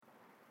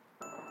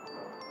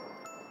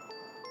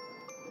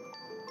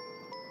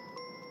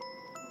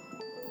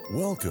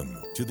Welcome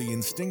to the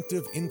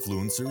Instinctive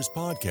Influencers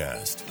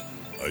Podcast,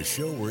 a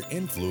show where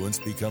influence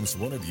becomes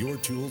one of your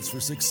tools for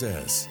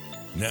success.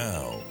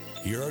 Now,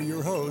 here are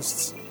your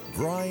hosts,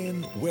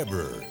 Brian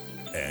Weber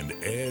and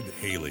Ed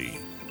Haley.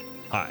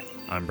 Hi,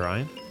 I'm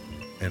Brian.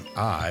 And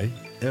I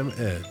am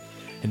Ed.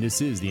 And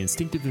this is the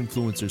Instinctive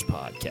Influencers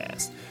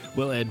Podcast.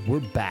 Well, Ed,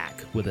 we're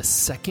back with a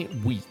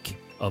second week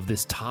of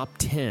this top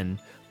 10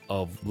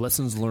 of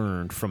lessons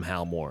learned from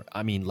Hal Moore.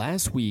 I mean,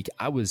 last week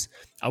I was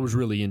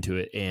really into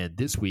it, and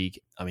this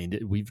week, I mean,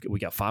 we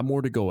got 5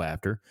 more to go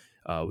after,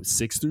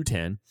 6 through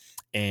 10,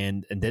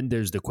 and then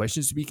there's the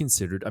questions to be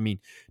considered. I mean,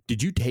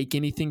 did you take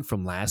anything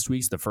from last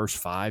week's, the first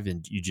 5,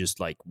 and you just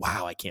like,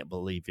 wow, I can't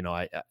believe,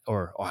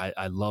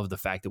 I love the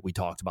fact that we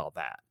talked about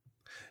that.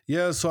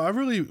 Yeah, so I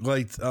really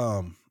liked.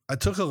 I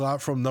took a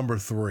lot from number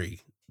 3.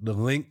 The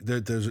link,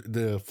 there's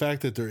the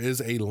fact that there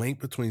is a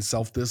link between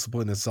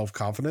self-discipline and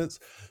self-confidence.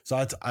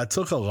 So I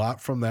took a lot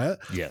from that.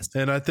 Yes.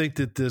 And I think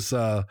that this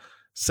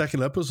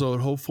second episode,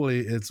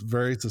 hopefully it's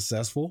very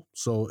successful.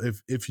 So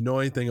if you know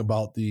anything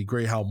about the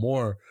great Hal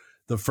Moore,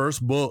 the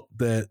first book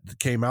that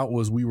came out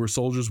was We Were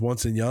Soldiers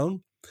Once and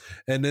Young.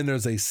 And then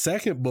there's a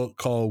second book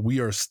called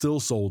We Are Still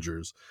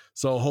Soldiers.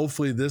 So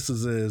hopefully this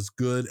is as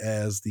good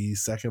as the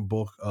second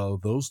book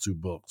of those 2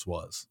 books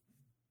was.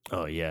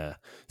 Oh, yeah.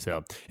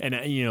 So, and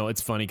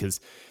it's funny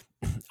because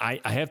I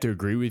have to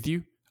agree with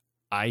you.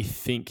 I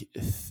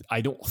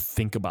don't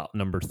think about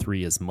number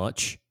 3 as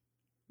much,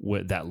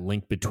 with that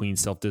link between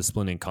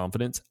self-discipline and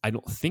confidence. I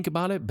don't think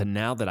about it, but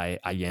now that I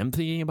am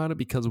thinking about it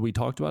because we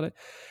talked about it,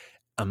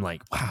 I'm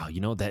like, wow,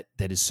 that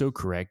is so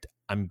correct.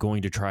 I'm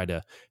going to try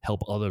to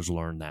help others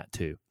learn that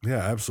too. Yeah,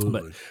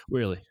 absolutely.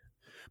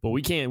 But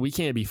we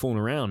can't be fooling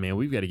around, man.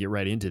 We've got to get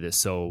right into this.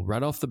 So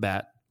right off the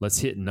bat, let's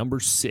hit number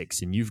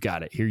 6, and you've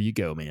got it. Here you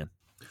go, man.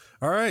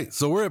 All right.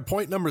 So we're at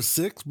point number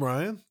 6,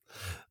 Brian.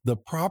 The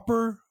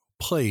proper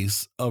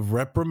place of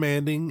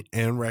reprimanding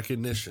and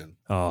recognition.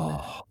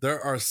 Oh,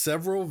 There are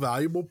several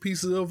valuable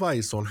pieces of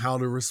advice on how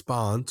to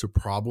respond to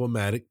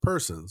problematic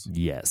persons.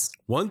 yes.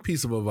 One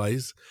piece of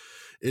advice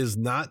is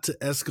not to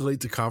escalate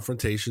the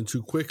confrontation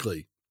too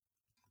quickly.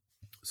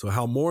 So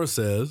Hal Moore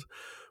says,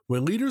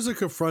 when leaders are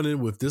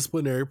confronted with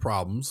disciplinary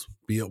problems,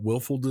 be it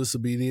willful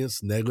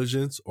disobedience,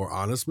 negligence, or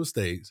honest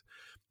mistakes,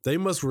 they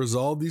must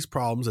resolve these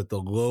problems at the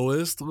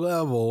lowest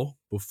level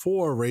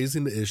before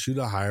raising the issue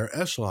to higher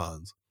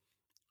echelons.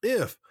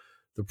 If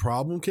the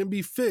problem can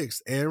be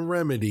fixed and a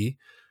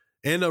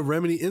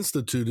remedy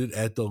instituted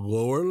at the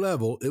lower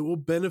level, it will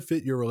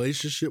benefit your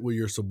relationship with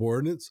your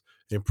subordinates,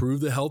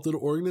 improve the health of the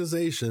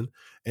organization,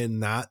 and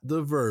not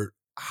divert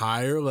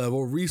higher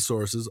level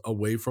resources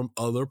away from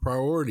other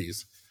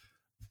priorities.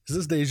 Is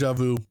this deja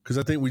vu? Because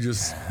I think we're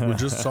just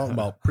talking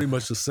about pretty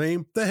much the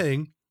same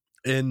thing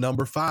in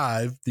number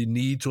 5, the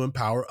need to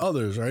empower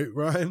others, right,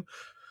 Ryan?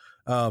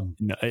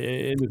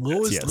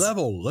 Lowest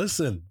level.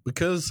 Listen,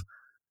 because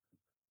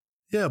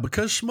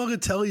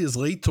Schmugatelli is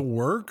late to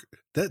work,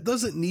 that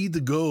doesn't need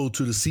to go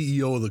to the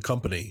CEO of the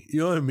company.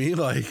 You know what I mean?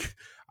 Like,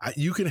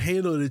 you can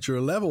handle it at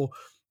your level,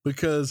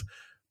 because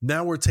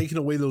now we're taking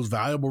away those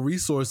valuable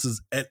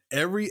resources at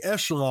every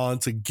echelon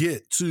to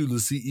get to the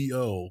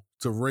CEO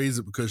to raise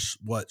it because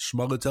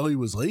Schmugatelli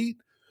was late?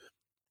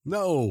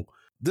 No,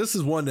 this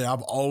is one that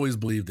I've always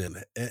believed in,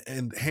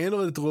 and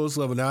handle it at the lowest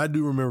level. Now, I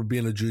do remember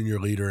being a junior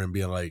leader and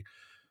being like,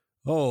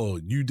 oh,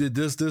 you did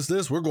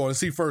this, we're going to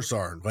see first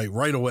sergeant, like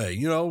right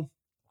away,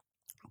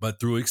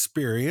 But through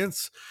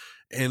experience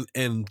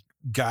and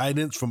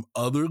guidance from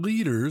other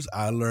leaders,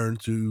 I learned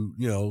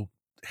to,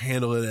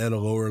 handle it at a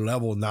lower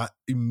level, not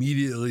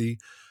immediately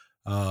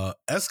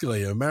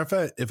escalate it. As a matter of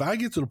fact, if I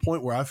get to the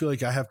point where I feel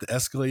like I have to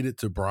escalate it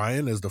to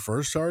Brian as the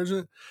first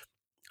sergeant,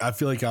 I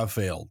feel like I've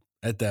failed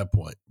at that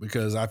point,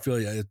 because I feel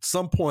like at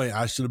some point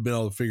I should have been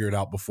able to figure it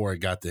out before it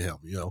got to him,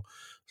 So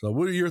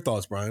what are your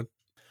thoughts, Brian?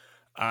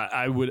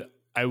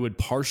 I would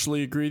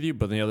partially agree with you,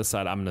 but on the other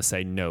side, I'm going to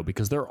say no,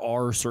 because there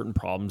are certain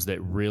problems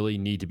that really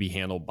need to be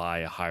handled by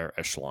a higher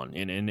echelon.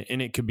 And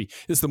it could be,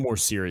 it's the more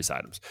serious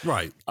items.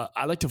 Right.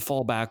 I like to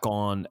fall back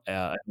on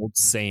an old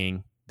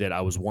saying that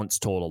I was once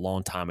told a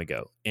long time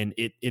ago, and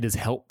it has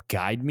helped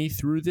guide me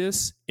through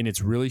this. And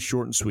it's really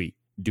short and sweet.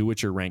 Do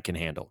what your rank can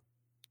handle.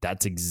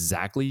 That's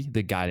exactly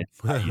the guidance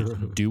I use.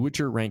 Do what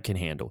your rank can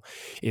handle.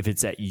 If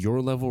it's at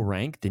your level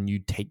rank, then you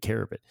take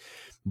care of it.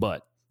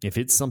 But if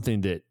it's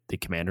something that the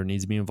commander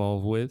needs to be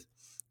involved with,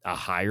 a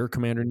higher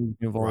commander needs to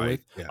be involved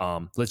with, yeah.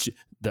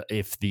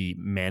 If the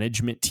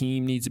management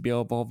team needs to be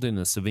involved in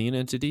a civilian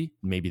entity,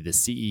 maybe the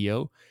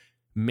CEO,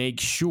 make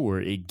sure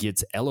it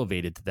gets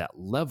elevated to that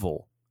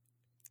level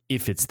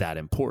if it's that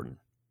important.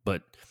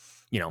 But,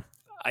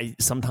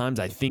 sometimes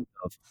I think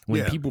of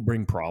when people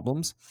bring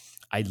problems,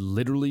 I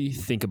literally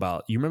think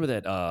about, you remember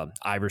that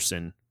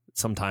Iverson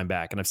some time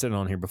back, and I've said it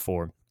on here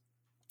before,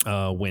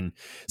 when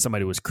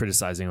somebody was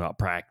criticizing about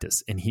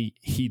practice, and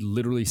he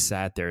literally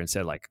sat there and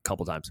said like a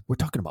couple times, we're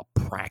talking about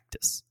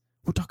practice.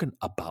 We're talking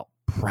about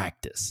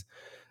practice.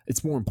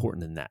 It's more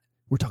important than that.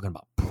 We're talking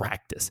about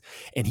practice.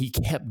 And he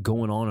kept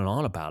going on and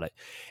on about it.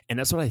 And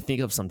that's what I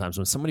think of sometimes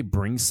when somebody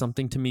brings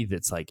something to me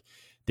that's like,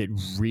 that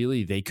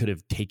really they could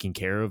have taken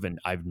care of and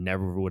I've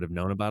never would have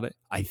known about it.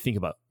 I think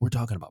about, we're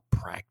talking about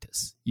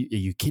practice. Are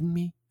you kidding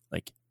me?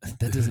 Like,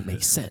 that doesn't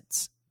make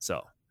sense.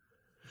 So.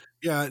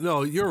 Yeah,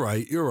 no, you're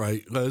right. You're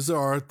right. Because there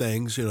are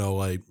things,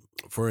 like,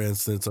 for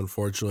instance,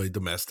 unfortunately,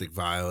 domestic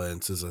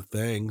violence is a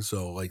thing.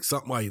 So, like,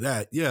 something like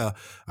that. Yeah,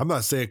 I'm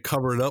not saying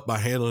cover it up by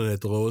handling it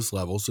at the lowest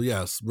level. So,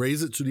 yes,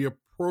 raise it to the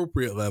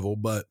appropriate level,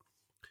 but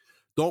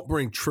don't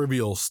bring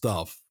trivial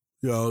stuff,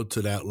 to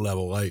that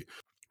level. Like,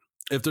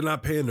 if they're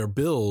not paying their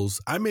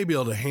bills, I may be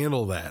able to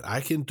handle that.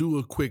 I can do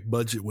a quick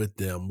budget with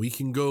them. We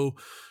can go,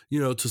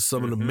 to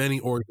some of the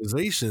many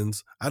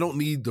organizations. I don't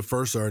need the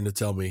first sergeant to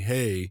tell me,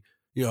 hey,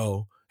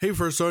 hey,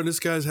 first sergeant, this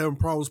guy's having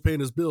problems paying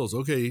his bills.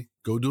 Okay,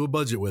 go do a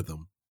budget with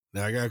him.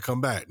 Now I got to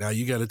come back. Now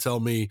you got to tell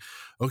me,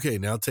 okay,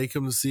 now take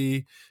him to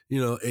see,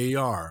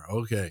 AR.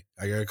 Okay,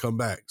 I got to come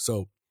back.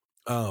 So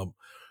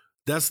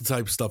that's the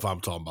type of stuff I'm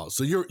talking about.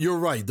 So you're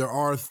right. There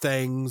are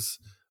things,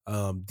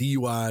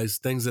 DUIs,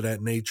 things of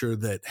that nature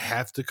that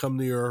have to come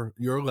to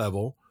your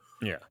level.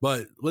 Yeah.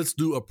 But let's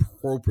do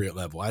appropriate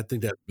level. I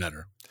think that's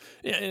better.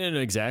 Yeah,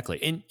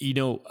 exactly. And,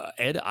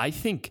 Ed, I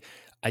think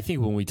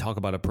when we talk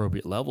about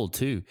appropriate level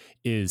too,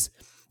 is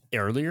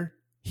earlier,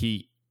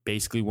 he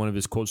basically, one of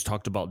his quotes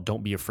talked about,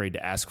 don't be afraid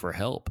to ask for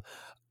help.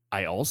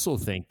 I also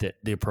think that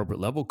the appropriate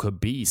level could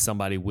be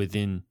somebody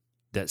within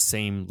that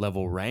same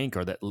level rank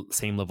or that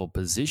same level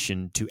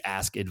position to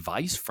ask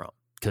advice from,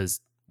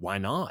 because why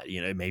not?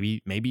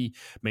 Maybe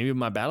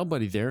my battle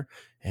buddy there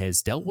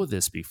has dealt with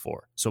this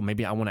before. So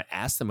maybe I want to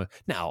ask them.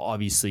 Now,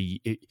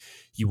 obviously,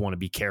 you want to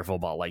be careful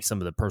about like some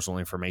of the personal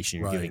information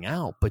you're giving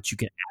out, but you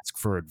can ask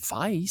for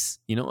advice,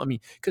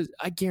 because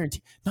I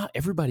guarantee not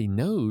everybody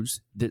knows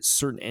that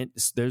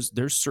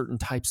there's certain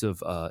types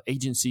of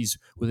agencies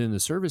within the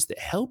service that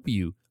help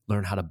you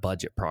learn how to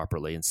budget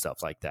properly and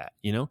stuff like that.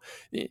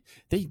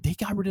 They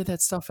got rid of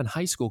that stuff in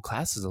high school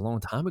classes a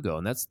long time ago.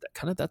 And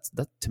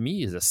that to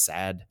me is a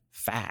sad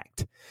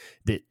fact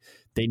that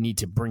they need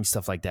to bring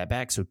stuff like that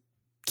back so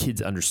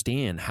kids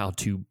understand how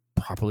to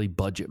properly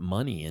budget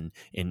money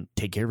and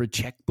take care of a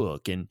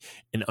checkbook and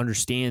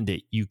understand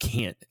that you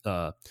can't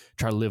try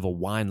to live a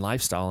wine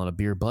lifestyle on a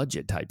beer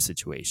budget type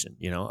situation.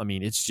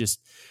 It's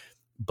just,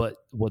 but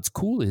what's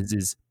cool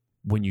is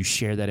when you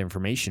share that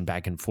information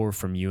back and forth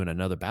from you and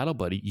another battle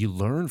buddy, you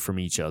learn from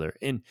each other.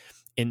 And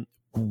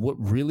what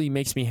really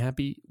makes me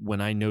happy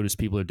when I notice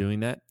people are doing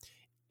that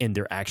and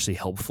they're actually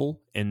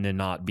helpful and they're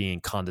not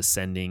being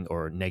condescending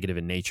or negative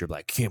in nature,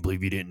 like, can't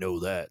believe you didn't know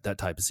that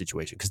type of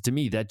situation. Because to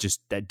me,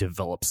 that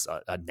develops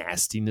a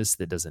nastiness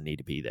that doesn't need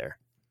to be there.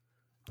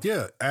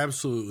 Yeah,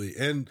 absolutely.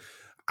 And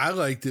I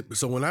liked it.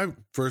 So when I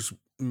first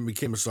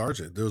became a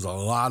sergeant, there was a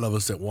lot of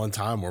us at one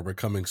time were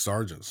becoming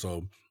sergeants.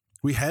 So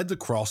we had to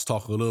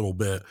crosstalk a little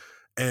bit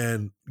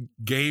and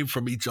gain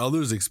from each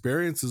other's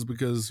experiences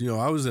because,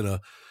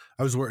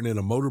 I was working in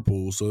a motor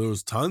pool. So there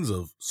was tons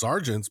of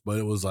sergeants, but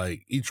it was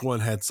like each one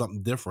had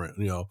something different.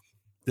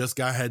 This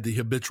guy had the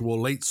habitual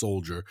late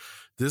soldier.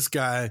 This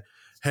guy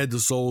had the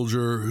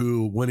soldier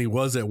who, when he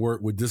was at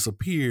work, would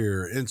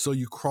disappear. And so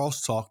you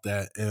crosstalk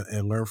that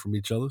and learn from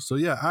each other. So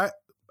yeah,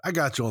 I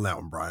got you on that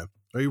one, Brian.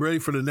 Are you ready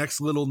for the next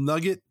little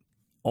nugget?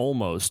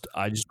 Almost.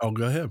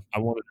 Go ahead. I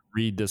wanted to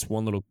read this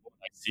one little quote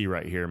I see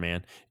right here,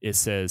 man. It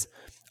says,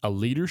 a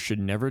leader should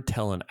never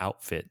tell an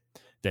outfit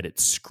that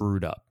it's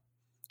screwed up.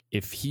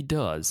 If he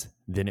does,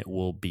 then it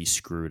will be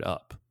screwed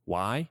up.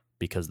 Why?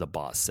 Because the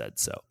boss said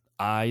so.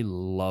 I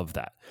love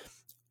that.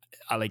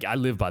 I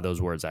live by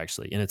those words,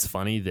 actually. And it's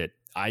funny that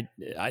I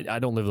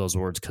don't live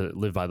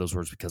by those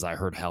words because I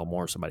heard Hal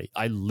Moore, somebody.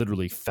 I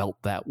literally felt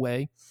that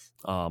way.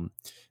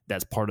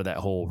 That's part of that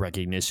whole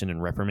recognition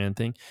and reprimand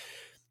thing.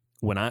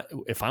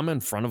 If I'm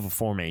in front of a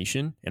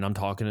formation and I'm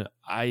talking,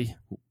 I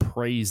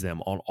praise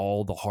them on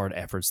all the hard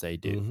efforts they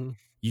do. Mm-hmm.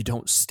 You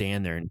don't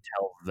stand there and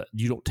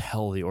you don't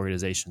tell the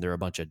organization they're a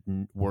bunch of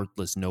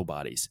worthless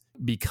nobodies,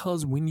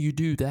 because when you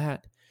do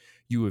that,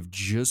 you have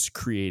just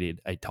created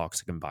a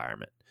toxic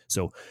environment.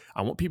 So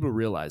I want people to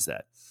realize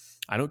that.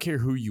 I don't care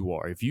who you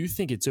are. If you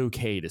think it's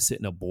okay to sit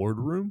in a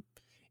boardroom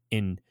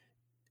and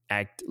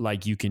act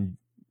like you can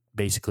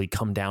basically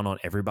come down on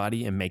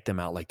everybody and make them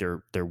out like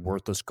they're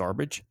worthless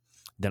garbage,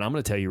 then I'm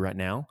going to tell you right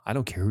now, I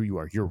don't care who you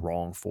are. You're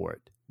wrong for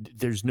it.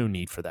 There's no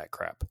need for that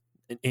crap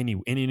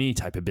in any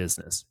type of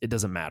business. It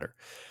doesn't matter.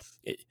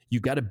 You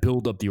got to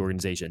build up the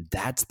organization.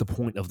 That's the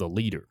point of the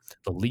leader.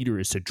 The leader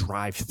is to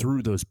drive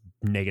through those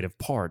negative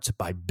parts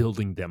by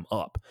building them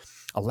up.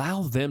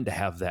 Allow them to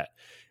have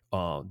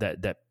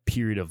that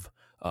period of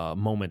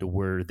moment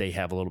where they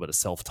have a little bit of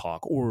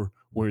self-talk, or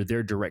where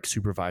their direct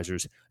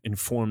supervisors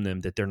inform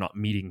them that they're not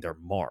meeting their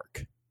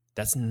mark.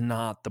 That's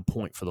not the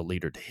point for the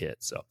leader to hit.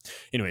 So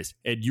anyways,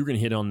 Ed, you're going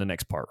to hit on the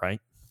next part,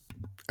 right?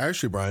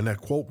 Actually, Brian, that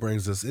quote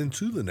brings us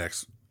into the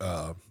next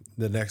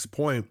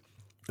point.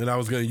 And I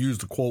was going to use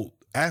the quote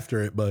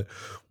after it, but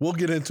we'll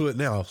get into it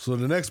now. So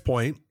the next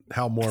point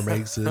Hal Moore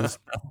makes is,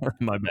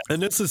 my bad.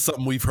 And this is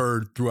something we've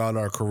heard throughout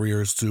our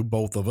careers too,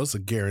 both of us, I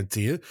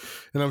guarantee it.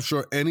 And I'm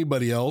sure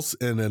anybody else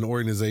in an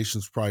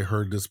organization's probably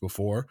heard this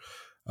before.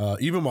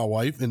 Even my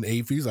wife in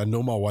AAFES, I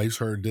know my wife's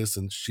heard this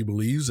and she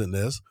believes in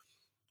this.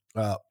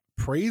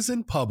 Praise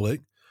in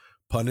public,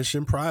 punish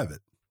in private.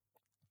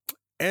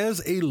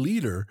 As a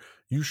leader,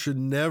 you should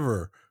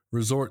never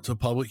resort to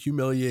public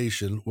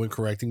humiliation when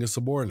correcting a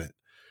subordinate.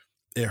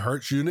 It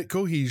hurts unit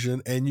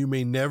cohesion, and you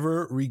may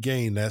never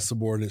regain that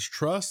subordinate's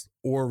trust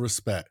or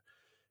respect.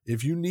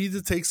 If you need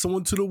to take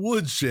someone to the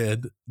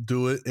woodshed,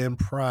 do it in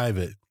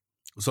private.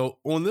 So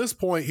on this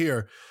point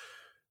here,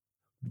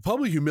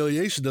 public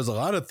humiliation does a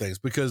lot of things,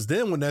 because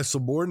then when that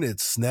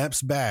subordinate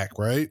snaps back,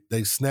 right?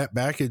 They snap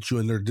back at you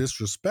and they're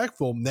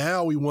disrespectful.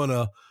 Now we want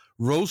to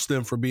roast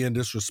them for being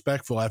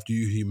disrespectful after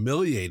you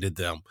humiliated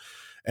them.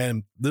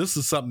 And this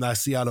is something I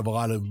see out of a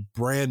lot of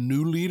brand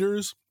new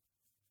leaders,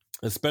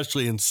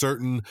 especially in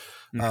certain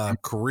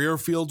career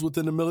fields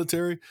within the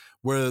military,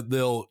 where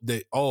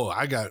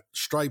I got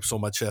stripes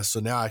on my chest, so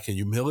now I can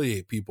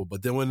humiliate people.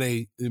 But then when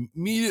they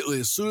immediately,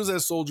 as soon as that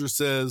soldier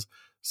says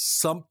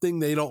something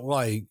they don't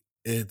like,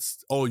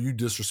 it's, oh, you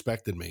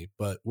disrespected me.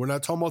 But we're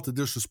not talking about the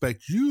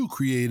disrespect you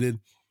created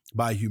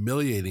by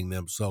humiliating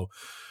them. So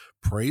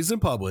praise in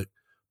public,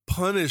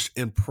 punish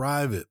in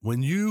private.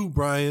 When you,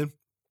 Brian,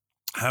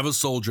 have a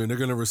soldier and they're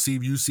going to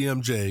receive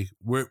UCMJ,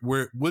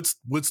 what's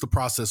the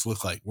process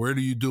look like? Where do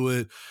you do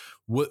it?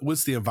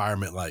 What's the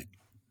environment like?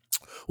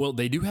 Well,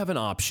 they do have an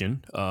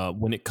option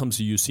when it comes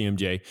to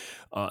UCMJ.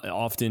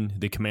 Often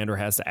the commander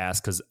has to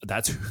ask, because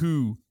that's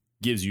who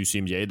gives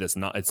UCMJ. It's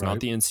not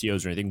the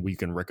NCOs or anything. We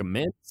can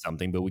recommend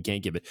something, but we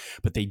can't give it.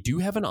 But they do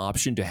have an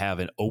option to have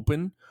an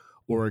open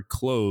or a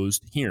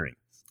closed hearing.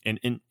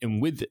 And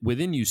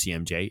within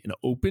UCMJ, an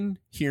open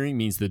hearing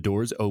means the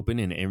door is open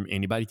and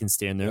anybody can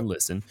stand there and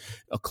listen.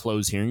 A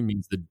closed hearing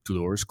means the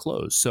door is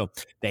closed. So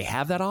they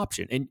have that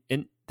option.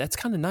 And that's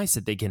kind of nice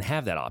that they can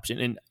have that option.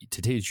 And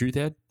to tell you the truth,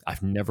 Ed,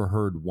 I've never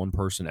heard one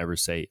person ever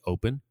say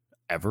open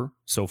ever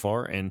so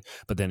far.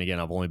 But then again,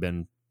 I've only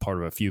been part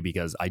of a few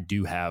because I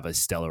do have a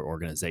stellar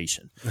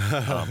organization.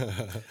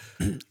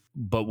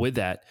 But with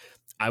that,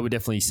 I would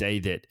definitely say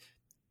that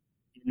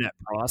in that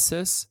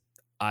process,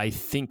 I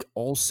think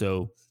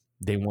also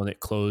they want it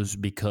closed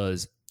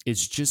because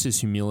it's just as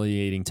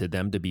humiliating to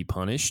them to be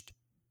punished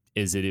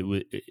as it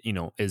would,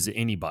 as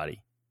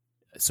anybody.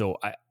 So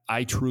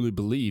I truly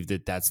believe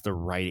that that's the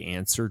right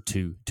answer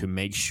to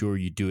make sure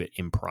you do it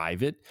in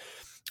private.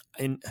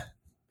 And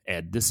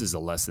Ed, this is a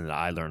lesson that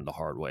I learned the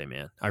hard way,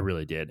 man. I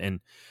really did. And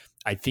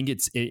I think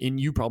and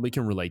you probably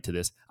can relate to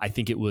this. I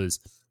think it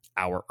was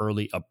our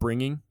early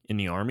upbringing in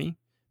the Army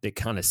that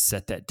kind of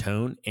set that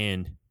tone.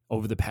 And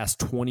over the past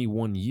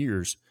 21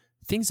 years,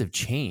 things have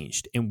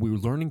changed and we're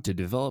learning to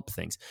develop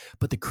things.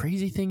 But the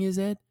crazy thing is,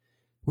 Ed,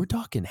 we're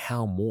talking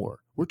Hal Moore.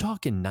 We're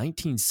talking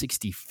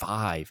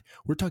 1965.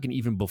 We're talking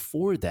even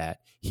before that,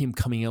 him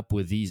coming up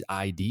with these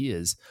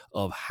ideas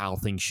of how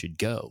things should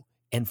go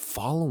and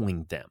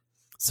following them.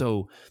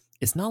 So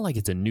it's not like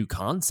it's a new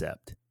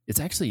concept. It's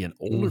actually an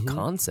older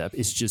concept.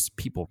 It's just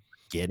people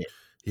forget it.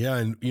 Yeah,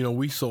 and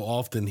we so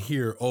often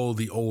hear, oh,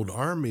 the old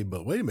Army,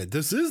 but wait a minute,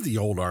 this is the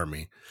old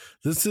Army.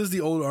 This is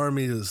the old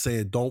Army that's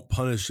saying don't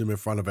punish them in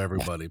front of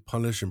everybody,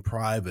 punish in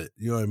private.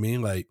 You know what I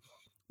mean? Like,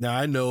 now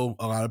I know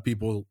a lot of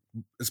people,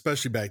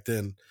 especially back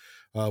then,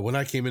 when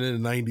I came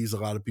in the 90s, a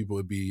lot of people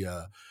would be,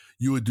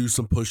 you would do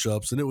some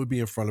push-ups and it would be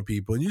in front of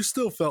people, and you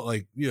still felt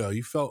like,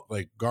 you felt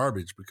like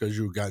garbage because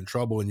you got in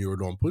trouble and you were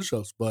doing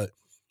push-ups, but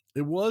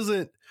it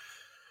wasn't.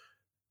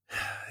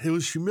 It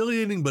was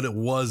humiliating, but it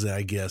wasn't,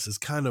 I guess. It's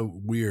kind of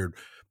weird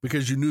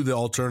because you knew the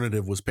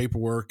alternative was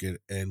paperwork and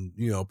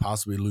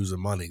possibly losing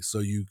money. So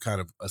you kind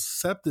of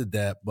accepted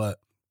that. But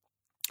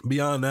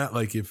beyond that,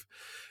 like if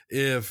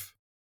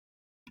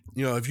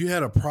you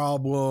had a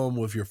problem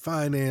with your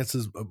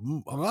finances,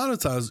 a lot of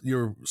times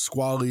your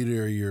squad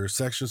leader or your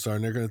section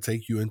sergeant, they're going to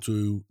take you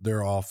into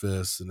their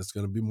office and it's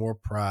going to be more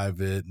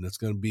private and it's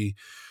going to be,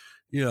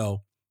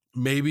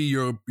 maybe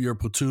your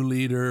platoon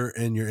leader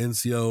and your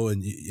NCO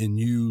and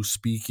you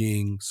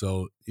speaking.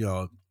 So,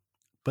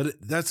 but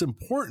that's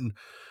important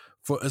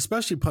for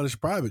especially punish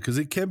private because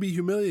it can be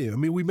humiliating. I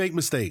mean, we make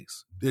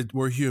mistakes.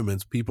 We're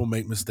humans. People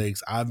make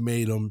mistakes. I've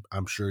made them.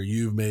 I'm sure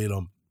you've made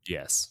them.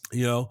 Yes.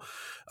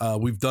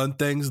 We've done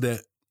things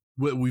that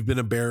we've been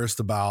embarrassed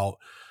about.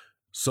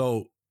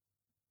 So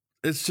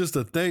it's just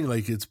a thing.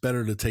 Like it's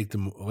better to take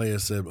them, like I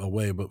said,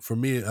 away. But for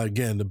me,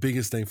 again, the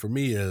biggest thing for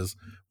me is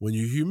when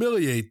you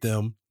humiliate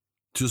them,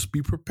 just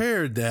be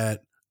prepared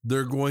that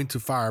they're going to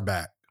fire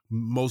back,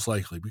 most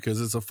likely,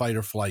 because it's a fight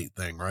or flight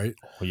thing, right?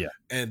 Oh, yeah.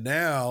 And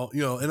now,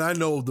 and I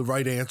know the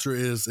right answer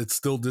is it's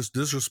still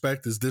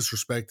disrespect is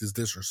disrespect is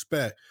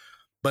disrespect.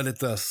 But at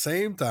the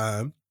same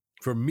time,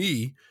 for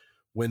me,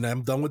 when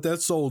I'm done with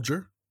that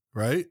soldier,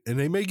 right, and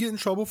they may get in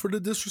trouble for the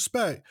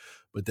disrespect,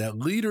 but that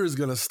leader is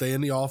going to stay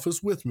in the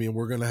office with me and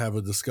we're going to have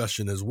a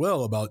discussion as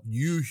well about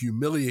you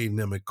humiliating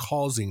them and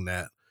causing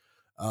that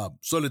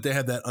so that they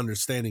have that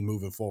understanding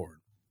moving forward.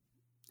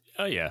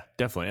 Oh, yeah,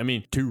 definitely. I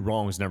mean, 2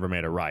 wrongs never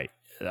made a right.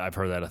 I've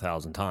heard that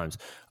 1,000 times.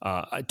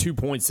 2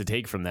 points to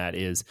take from that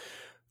is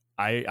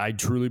I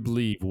truly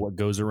believe what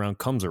goes around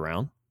comes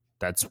around.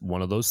 That's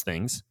one of those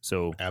things.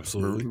 So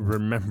Absolutely.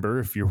 remember,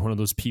 if you're one of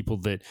those people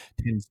that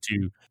tends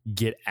to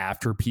get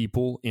after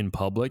people in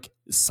public,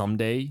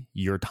 someday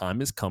your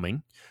time is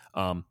coming.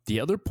 The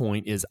other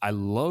point is, I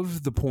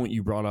love the point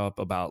you brought up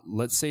about,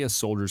 let's say a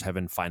soldier's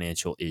having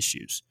financial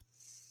issues.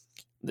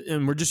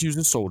 And we're just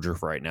using soldier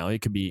for right now.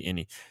 It could be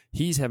any.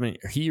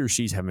 He or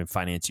she's having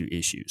financial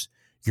issues.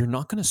 You're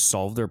not going to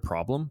solve their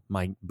problem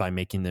by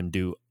making them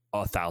do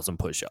 1,000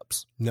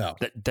 push-ups. No.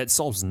 That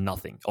solves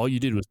nothing. All you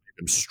did was make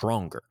them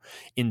stronger.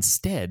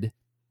 Instead,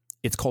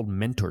 it's called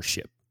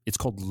mentorship. It's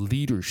called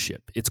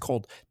leadership. It's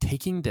called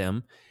taking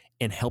them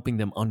and helping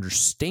them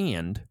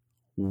understand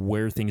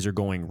where things are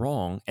going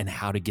wrong and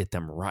how to get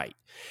them right.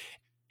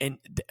 And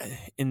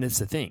that's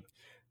the thing.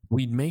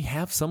 We may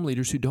have some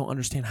leaders who don't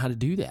understand how to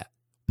do that.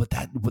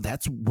 But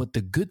that's what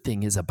the good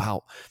thing is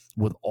about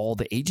with all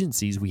the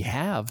agencies we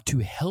have to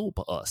help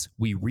us.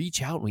 We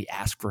reach out and we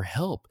ask for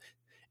help.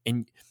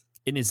 And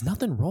it's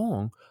nothing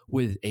wrong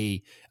with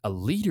a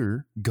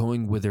leader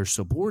going with their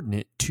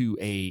subordinate to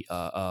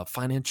a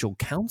financial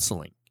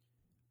counseling.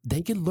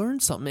 They can learn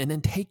something and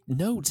then take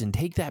notes and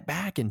take that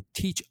back and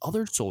teach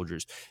other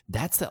soldiers.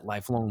 That's that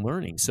lifelong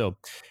learning. So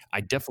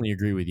I definitely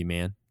agree with you,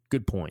 man.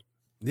 Good point.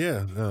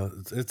 Yeah,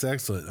 it's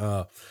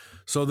excellent.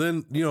 So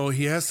then,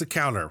 he has to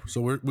counter.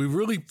 So we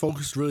really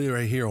focused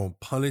right here on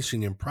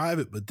punishing in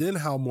private, but then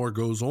Halmore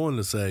goes on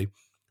to say,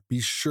 be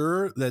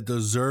sure that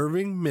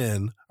deserving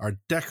men are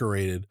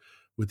decorated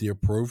with the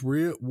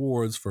appropriate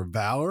awards for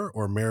valor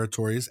or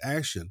meritorious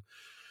action.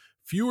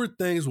 Fewer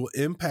things will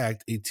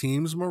impact a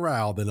team's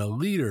morale than a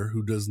leader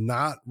who does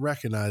not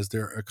recognize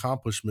their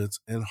accomplishments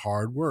and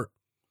hard work.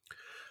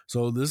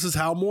 So this is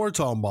Halmore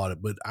talking about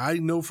it, but I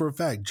know for a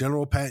fact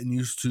General Patton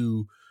used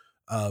to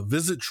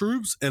visit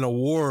troops and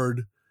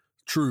award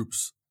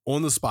troops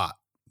on the spot.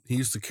 He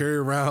used to carry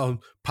around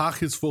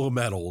pockets full of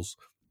medals.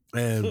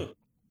 And,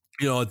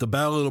 at the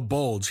Battle of the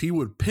Bulge, he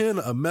would pin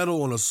a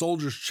medal on a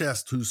soldier's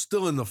chest who's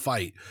still in the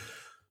fight.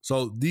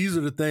 So these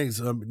are the things,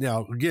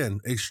 now,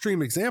 again,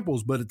 extreme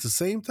examples, but at the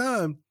same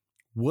time,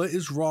 what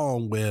is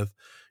wrong with,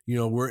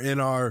 we're in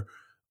our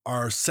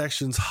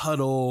sections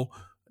huddle,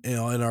 in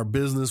our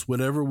business,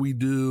 whatever we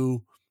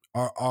do,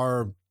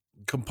 our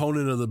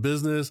component of the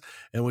business,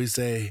 and we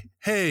say,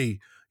 hey,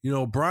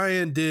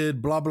 Brian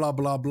did blah, blah,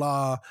 blah,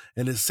 blah,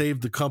 and it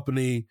saved the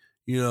company,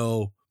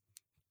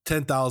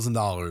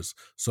 $10,000.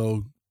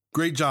 So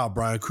great job,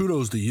 Brian.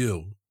 Kudos to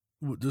you.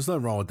 There's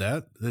nothing wrong with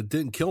that. It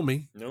didn't kill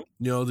me, Nope.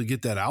 To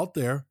get that out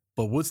there.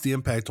 But what's the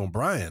impact on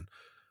Brian?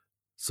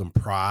 Some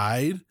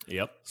pride,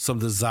 some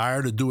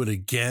desire to do it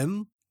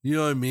again. You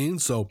know what I mean?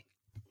 So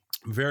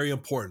very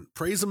important.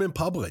 Praise them in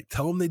public.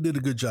 Tell them they did a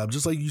good job.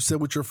 Just like you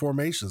said with your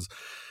formations.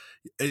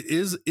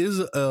 Is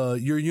your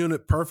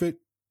unit perfect?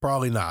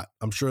 Probably not.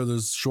 I'm sure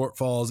there's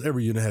shortfalls.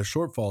 Every unit has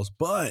shortfalls.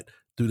 But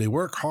do they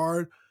work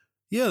hard?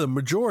 Yeah, the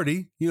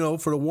majority,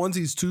 for the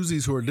onesies,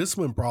 twosies who are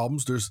discipline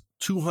problems, there's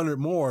 200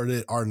 more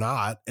that are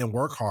not and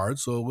work hard.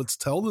 So let's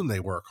tell them they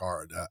work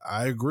hard.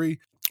 I agree.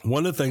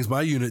 One of the things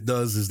my unit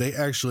does is they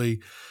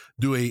actually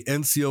do a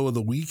NCO of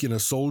the week and a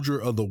soldier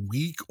of the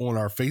week on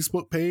our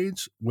Facebook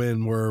page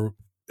when we're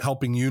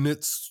helping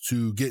units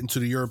to get into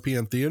the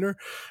European theater.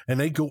 And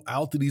they go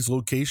out to these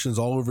locations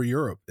all over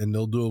Europe and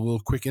they'll do a little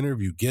quick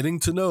interview, getting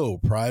to know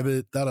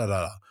Private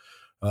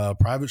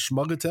Private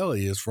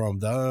Schmugatelli is from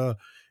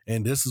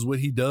and this is what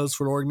he does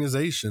for the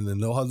organization,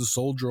 and they'll have the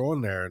soldier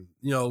on there. And,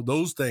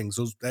 those things,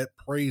 that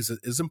praise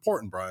is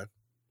important, Brian.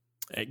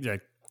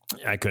 Exactly.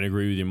 I couldn't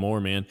agree with you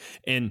more, man.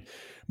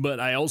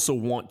 But I also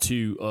want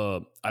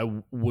to,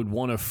 I would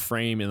want to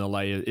frame in the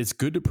light, it's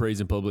good to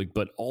praise in public,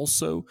 but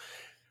also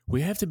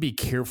we have to be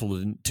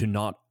careful to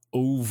not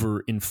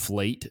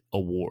overinflate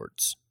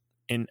awards.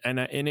 And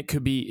it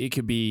could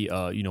be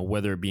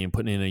whether it being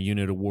putting in a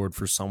unit award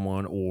for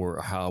someone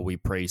or how we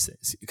praise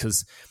it,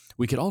 because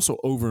we could also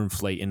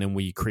overinflate and then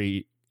we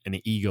create an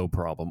ego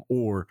problem,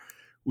 or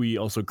we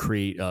also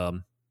create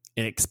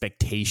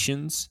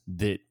expectations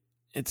that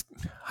it's,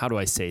 how do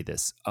I say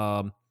this?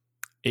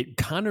 It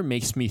kind of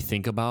makes me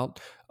think about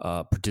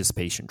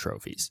participation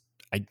trophies.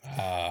 I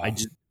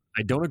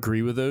don't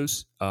agree with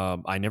those.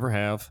 I never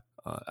have,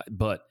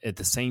 but at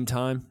the same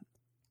time,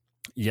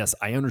 yes,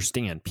 I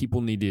understand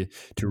people need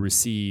to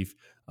receive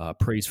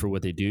praise for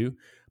what they do,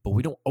 but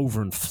we don't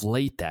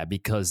overinflate that,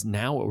 because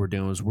now what we're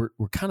doing is we're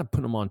kind of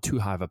putting them on too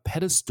high of a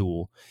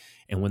pedestal,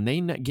 and when they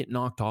get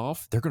knocked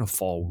off, they're going to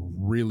fall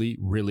really,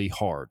 really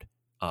hard.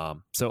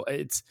 So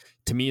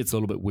to me, it's a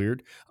little bit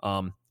weird.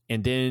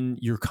 And then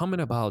your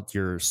comment about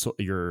your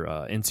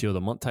NCO of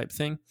the month type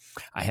thing,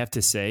 I have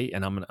to say,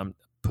 and I'm going to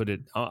put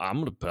it out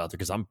there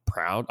because I'm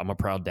proud. I'm a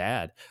proud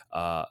dad.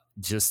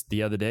 Just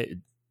the other day,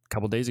 a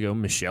couple of days ago,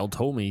 Michelle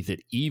told me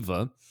that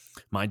Eva,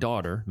 my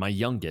daughter, my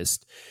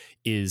youngest,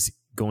 is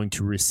going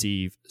to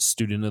receive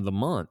Student of the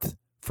Month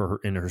for her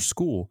in her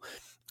school.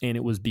 And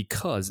it was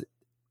because,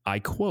 I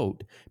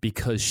quote,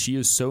 because she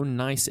is so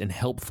nice and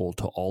helpful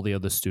to all the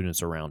other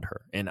students around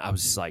her. And I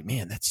was just like,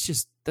 man,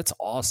 that's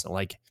awesome.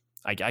 Like,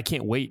 I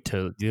can't wait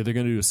to, they're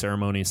going to do a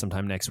ceremony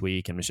sometime next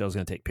week and Michelle's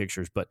going to take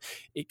pictures, but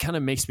it kind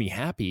of makes me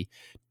happy.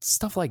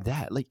 Stuff like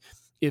that. Like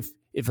if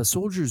a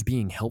soldier is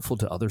being helpful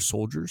to other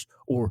soldiers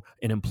or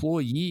an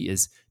employee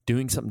is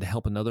doing something to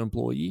help another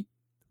employee,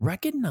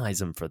 recognize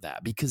them for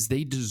that because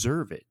they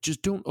deserve it.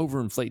 Just don't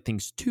overinflate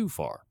things too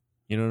far.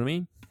 You know what I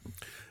mean?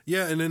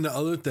 Yeah. And then the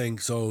other thing,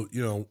 so,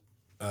 you know,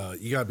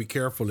 you got to be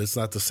careful. It's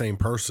not the same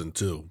person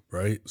too,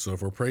 right? So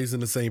if we're praising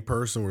the same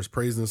person, we're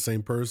praising the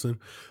same person.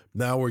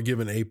 Now we're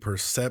given a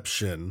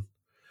perception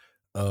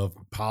of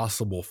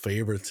possible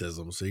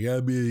favoritism. So you got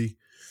to be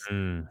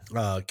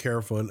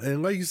careful.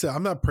 And like you said,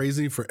 I'm not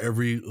praising you for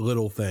every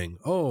little thing.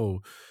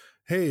 Oh,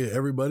 hey,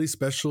 everybody,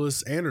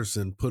 Specialist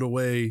Anderson put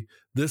away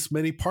this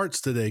many parts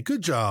today.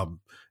 Good job,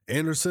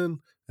 Anderson.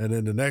 And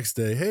then the next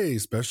day, hey,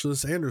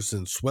 Specialist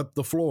Anderson swept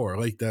the floor.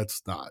 Like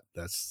that's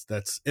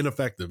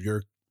ineffective.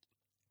 You're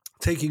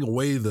taking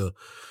away the,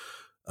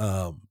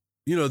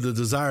 the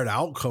desired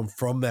outcome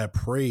from that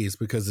praise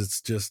because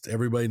it's just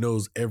everybody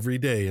knows every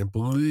day. And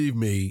believe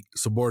me,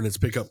 subordinates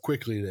pick up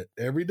quickly that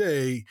every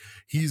day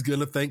he's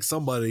going to thank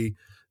somebody.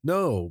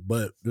 No,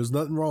 but there's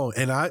nothing wrong.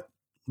 And in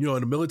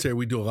the military,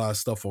 we do a lot of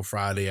stuff on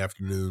Friday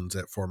afternoons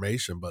at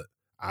formation, but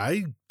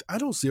I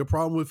don't see a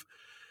problem with,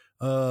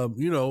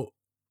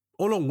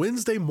 on a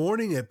Wednesday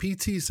morning at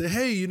PT say,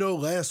 hey,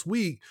 last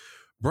week,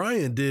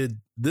 Brian did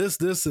this,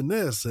 and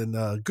this,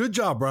 and good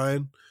job,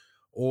 Brian.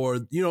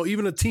 Or,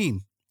 even a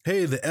team.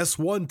 Hey, the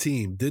S1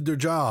 team did their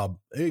job.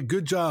 Hey,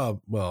 good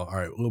job. Well, all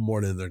right, a little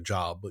more than their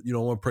job, but you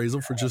don't want to praise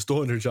them for just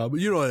doing their job.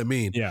 But you know what I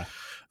mean? Yeah.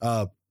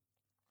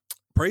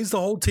 Praise the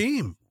whole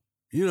team.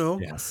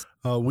 Yes.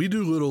 We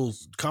do little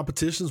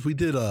competitions. We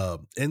did a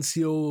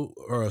NCO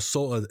or a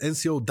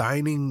NCO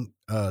dining,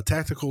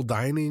 tactical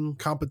dining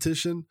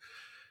competition.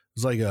 It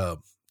was like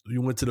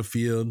you went to the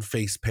field,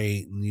 face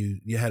paint, and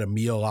you had a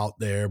meal out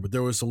there, but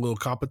there were some little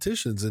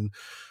competitions, and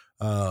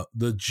the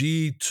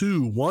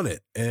G2 won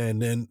it,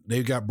 and then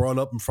they got brought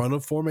up in front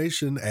of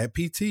formation at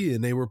PT,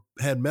 and they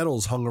had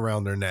medals hung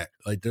around their neck.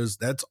 Like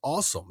that's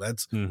awesome.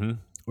 That's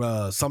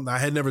something I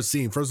had never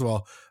seen. First of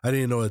all, I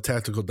didn't know what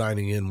tactical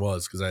dining in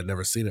was because I had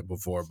never seen it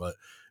before, but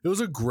it was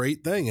a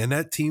great thing, and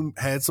that team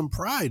had some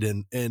pride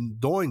in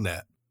doing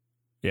that.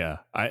 Yeah,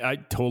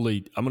 I'm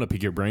going to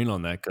pick your brain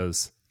on that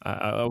because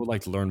I would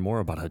like to learn more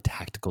about how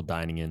tactical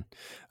dining in.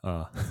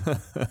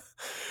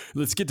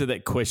 Let's get to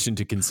that question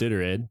to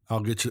consider, Ed.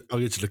 I'll get you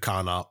the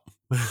con op.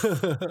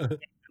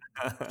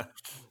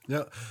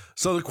 Yeah.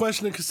 So the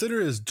question to consider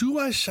is: do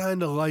I shine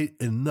the light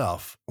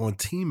enough on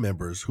team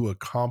members who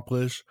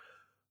accomplish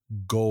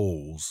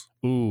goals?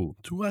 Ooh,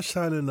 do I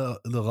shine the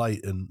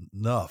light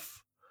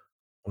enough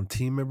on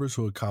team members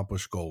who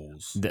accomplish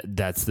goals?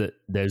 There's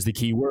the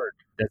key word.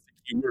 That's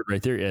the key word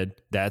right there, Ed.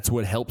 That's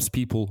what helps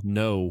people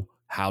know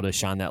how to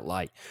shine that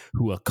light,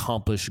 who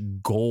accomplish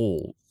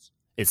goals.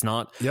 It's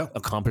not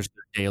accomplish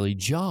their daily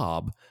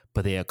job,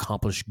 but they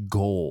accomplish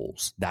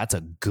goals. That's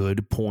a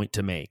good point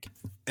to make.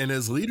 And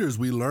as leaders,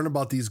 we learn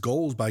about these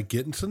goals by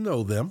getting to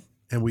know them,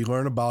 and we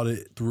learn about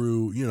it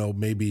through,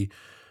 maybe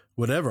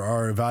whatever,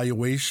 our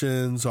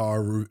evaluations,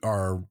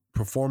 our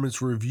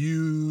performance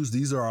reviews.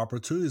 These are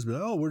opportunities,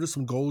 but what are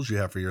some goals you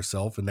have for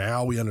yourself? And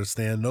now we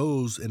understand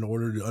those in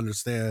order to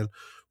understand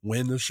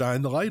when to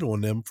shine the light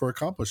on them for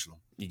accomplishing them.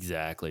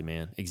 Exactly,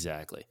 man.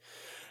 Exactly.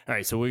 All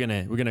right. So we're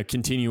going to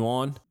continue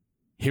on.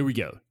 Here we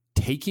go.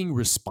 Taking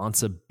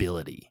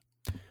responsibility.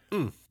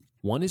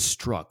 One is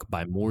struck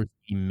by more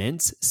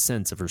immense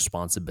sense of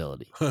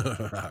responsibility.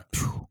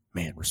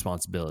 Man,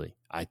 responsibility.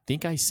 I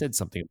think I said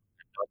something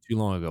not too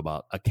long ago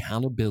about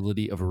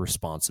accountability of a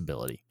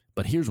responsibility.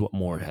 But here's what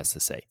Moore has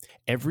to say.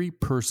 Every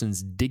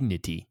person's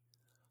dignity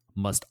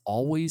must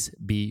always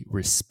be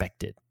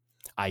respected.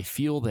 I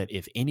feel that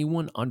if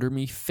anyone under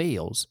me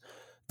fails,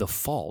 the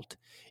fault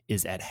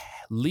is at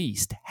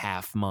least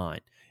half mine.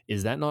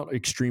 Is that not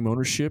extreme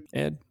ownership,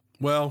 Ed?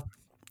 Well,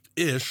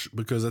 ish,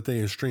 because I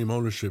think extreme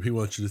ownership, he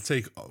wants you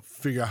to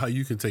figure out how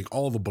you can take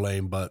all the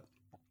blame, but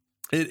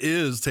it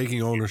is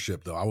taking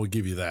ownership, though. I will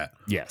give you that.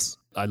 Yes,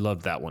 I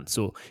love that one.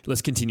 So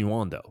let's continue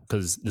on, though,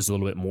 because there's a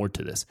little bit more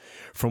to this.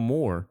 From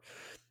Moore,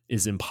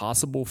 it's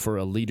impossible for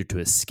a leader to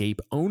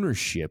escape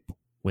ownership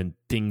when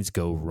things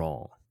go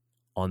wrong.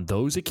 On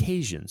those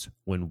occasions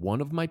when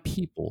one of my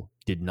people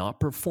did not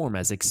perform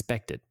as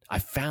expected, I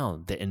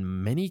found that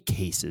in many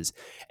cases,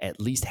 at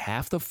least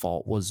half the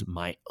fault was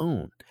my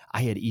own.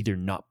 I had either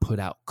not put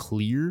out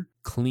clear,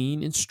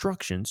 clean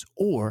instructions,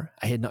 or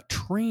I had not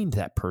trained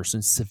that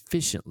person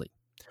sufficiently,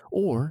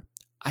 or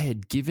I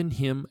had given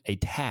him a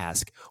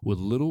task with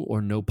little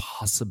or no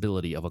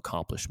possibility of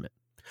accomplishment.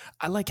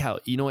 I like how,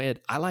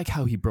 Ed, I like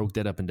how he broke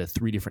that up into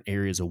three different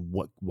areas of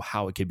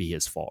how it could be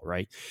his fault,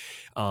 right?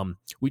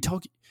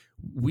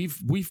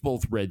 We've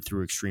both read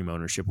through Extreme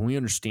Ownership and we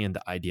understand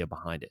the idea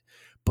behind it.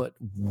 But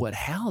what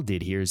Hal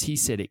did here is he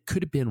said it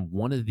could have been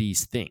one of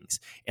these things.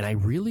 And I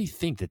really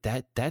think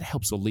that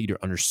helps a leader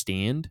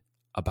understand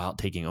about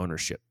taking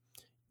ownership.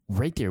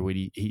 Right there, what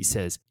he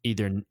says,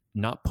 either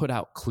not put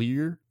out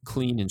clear,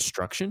 clean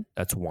instruction,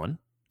 that's one.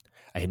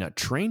 I had not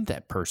trained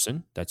that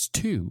person, that's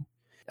two.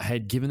 I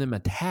had given them a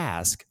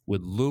task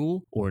with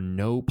little or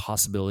no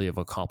possibility of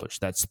accomplish.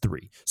 That's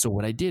 3. So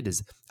what I did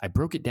is I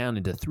broke it down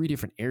into 3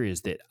 different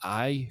areas that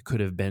I could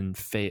have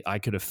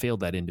failed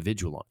that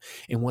individual on.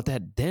 And what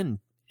that then,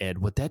 Ed,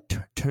 what that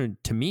turned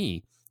to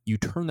me, you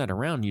turn that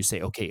around and you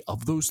say, okay,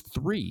 of those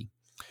 3,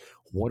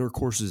 what are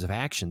courses of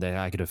action that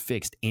I could have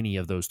fixed any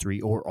of those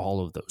 3 or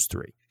all of those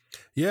 3?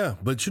 Yeah,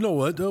 but you know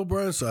what though,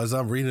 Brian? So as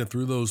I'm reading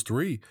through those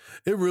 3,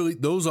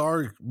 those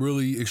are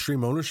really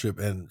extreme ownership.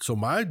 And so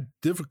my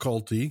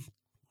difficulty,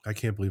 I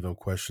can't believe I'm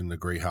questioning the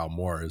great Hal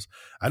Moore, is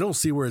I don't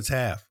see where it's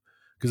half.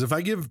 Because if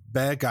I give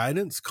bad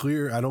guidance,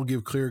 I don't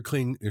give clear,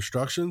 clean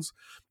instructions,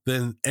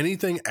 then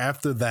anything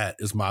after that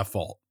is my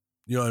fault.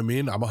 You know what I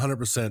mean? I'm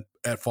 100%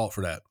 at fault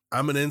for that.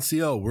 I'm an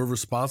NCO. We're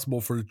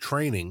responsible for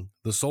training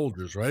the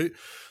soldiers, right?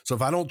 So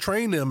if I don't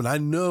train them and I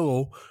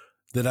know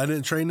that I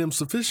didn't train them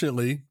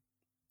sufficiently,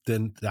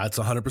 then that's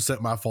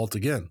 100% my fault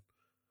again,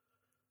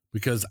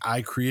 because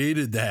I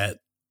created that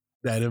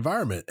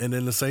environment. And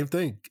then the same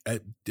thing,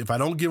 if I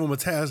don't give them a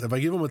task, if I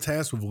give them a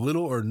task with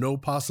little or no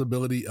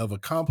possibility of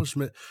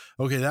accomplishment,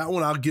 okay, that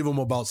one I'll give them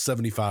about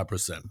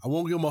 75%. I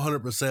won't give them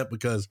 100%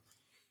 because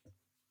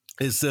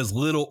it says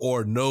little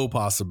or no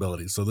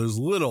possibility. So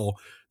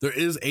there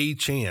is a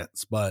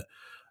chance, but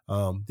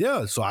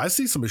yeah, so I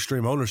see some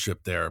extreme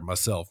ownership there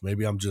myself.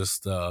 Maybe I'm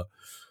just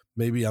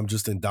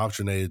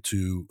indoctrinated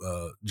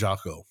to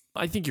Jocko.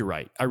 I think you're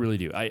right. I really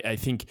do. I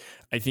think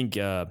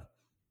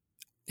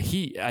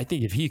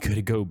if he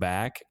could go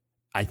back,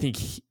 I think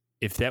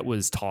if that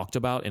was talked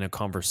about in a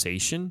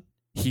conversation,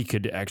 he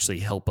could actually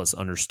help us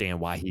understand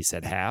why he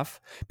said half,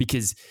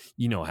 because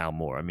you know Hal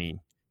Moore. I mean,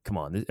 come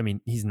on. I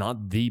mean, he's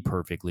not the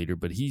perfect leader,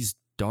 but he's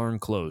darn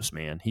close,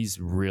 man. He's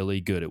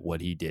really good at what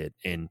he did,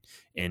 and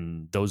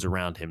those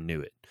around him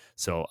knew it.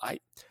 So I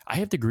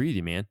have to agree with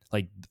you, man.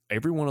 Like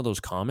every one of those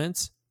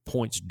comments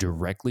points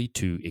directly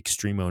to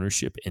extreme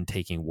ownership and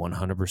taking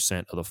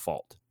 100% of the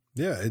fault.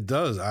 Yeah, it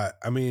does.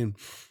 I mean,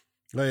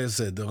 like I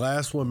said, the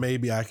last one,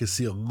 maybe I could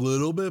see a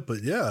little bit,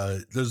 but yeah,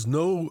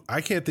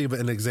 I can't think of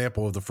an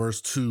example of the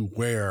first 2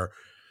 where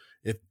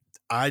if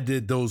I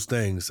did those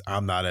things,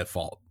 I'm not at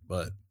fault.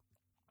 But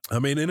I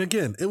mean, and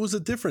again, it was a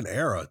different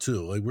era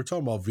too. Like we're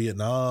talking about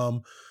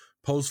Vietnam,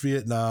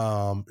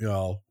 post-Vietnam,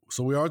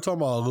 so we are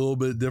talking about a little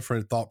bit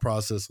different thought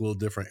process, a little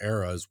different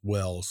era as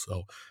well.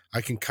 So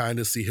I can kind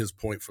of see his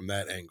point from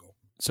that angle.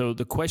 So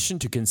the question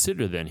to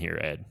consider then here,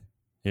 Ed,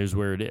 here's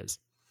where it is.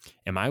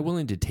 Am I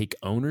willing to take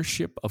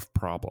ownership of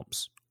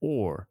problems,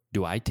 or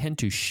do I tend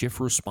to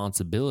shift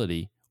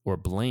responsibility or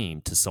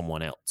blame to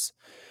someone else?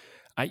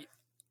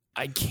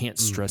 I can't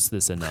stress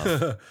this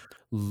enough.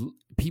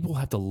 People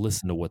have to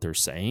listen to what they're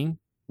saying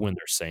when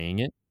they're saying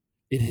it.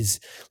 It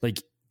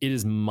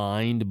is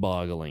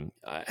mind-boggling.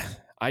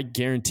 I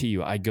guarantee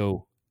you, I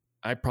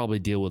probably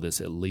deal with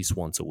this at least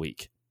once a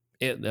week,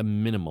 at a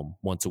minimum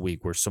once a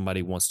week, where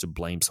somebody wants to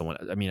blame someone.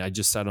 I mean, I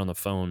just sat on the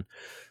phone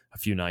a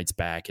few nights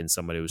back and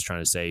somebody was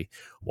trying to say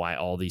why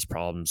all these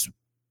problems,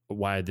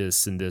 why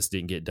this and this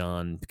didn't get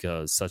done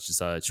because such and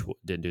such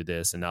didn't do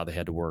this. And now they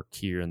had to work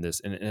here and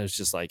this. And it was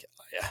just like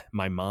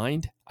my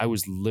mind, I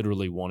was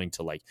literally wanting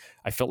to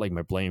I felt like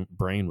my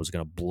brain was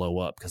going to blow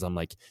up because I'm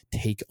like,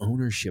 take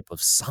ownership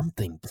of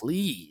something,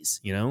 please,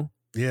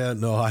 Yeah,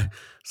 no, I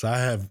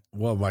have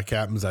one of my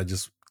captains.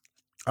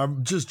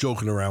 I'm just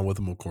joking around with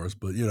him, of course,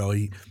 but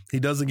he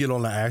doesn't get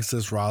on the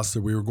Access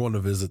roster. We were going to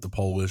visit the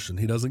Polish, and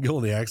he doesn't get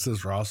on the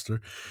Access roster,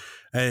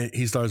 and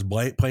he starts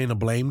playing a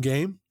blame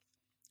game.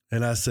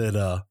 And I said,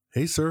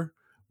 "Hey, sir,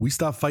 we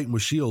stopped fighting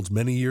with shields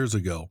many years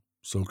ago,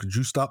 so could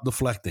you stop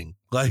deflecting?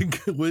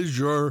 Like, where's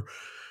your,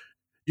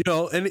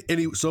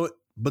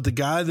 But the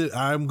guy that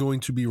I'm going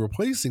to be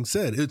replacing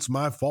said it's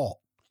my fault,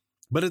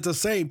 but at the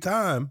same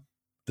time,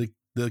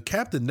 the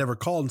captain never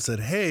called and said,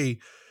 "Hey,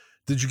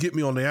 did you get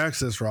me on the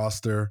Access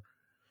roster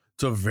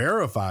to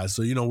verify?"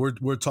 So,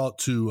 we're taught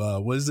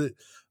to,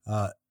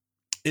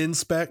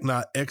 inspect,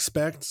 not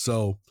expect.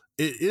 So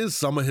it is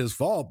some of his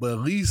fault, but at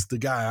least the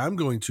guy I'm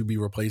going to be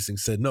replacing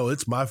said, "No,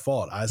 it's my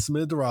fault. I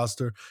submitted the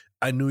roster.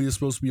 I knew he was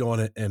supposed to be on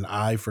it, and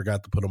I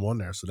forgot to put him on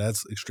there." So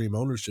that's extreme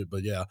ownership.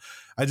 But yeah,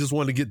 I just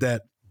wanted to get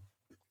that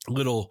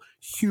little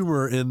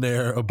humor in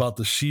there about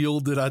the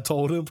shield that I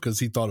told him, because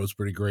he thought it was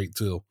pretty great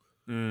too.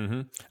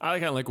 Mm-hmm. I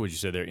kind of like what you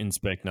said there.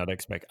 Inspect, not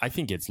expect. I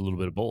think it's a little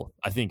bit of both.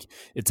 I think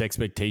it's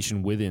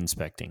expectation with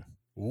inspecting.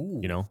 Ooh,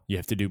 you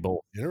have to do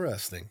both.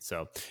 Interesting.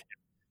 So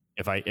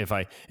if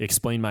I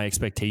explain my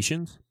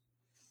expectations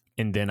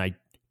and then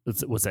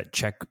what's that?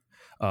 Check,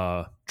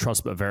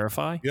 trust but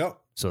verify. Yep.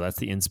 So that's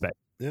the inspect.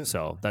 Yeah.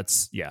 So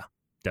that's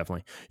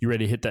definitely. You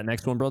ready to hit that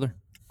next one, brother?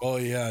 Oh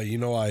yeah,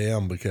 I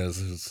am,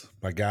 because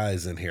my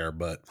guy's in here.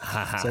 But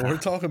so we're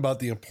talking about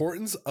the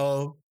importance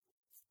of.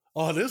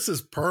 Oh, this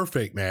is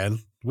perfect, man.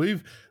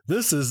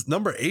 This is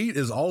number 8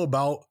 is all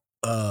about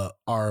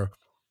our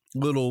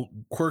little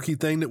quirky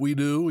thing that we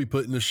do. We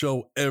put in the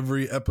show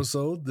every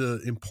episode,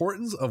 the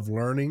importance of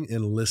learning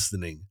and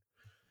listening.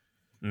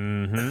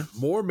 Mm-hmm.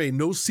 Moore made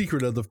no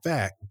secret of the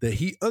fact that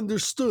he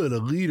understood a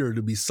leader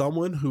to be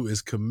someone who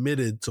is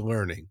committed to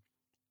learning.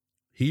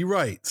 He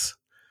writes,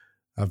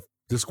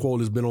 This quote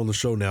has been on the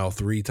show now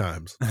 3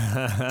 times.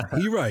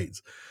 He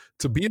writes,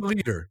 to be a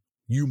leader,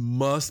 you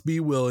must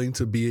be willing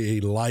to be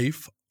a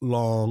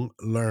lifelong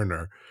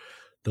learner.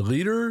 The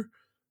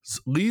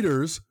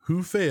leaders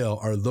who fail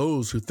are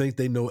those who think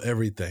they know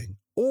everything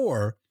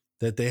or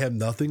that they have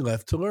nothing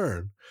left to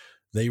learn.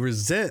 They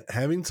resent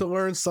having to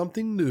learn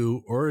something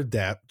new or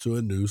adapt to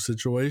a new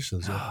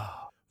situation.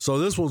 So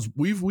this one's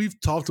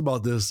we've talked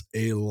about this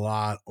a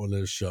lot on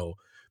this show.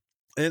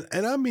 And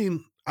I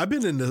mean, I've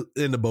been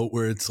in the boat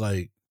where it's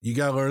like you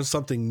got to learn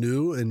something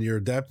new and you're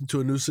adapting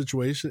to a new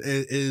situation.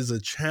 It is a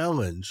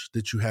challenge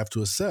that you have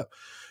to accept.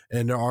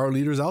 And there are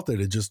leaders out there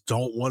that just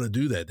don't want to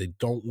do that. They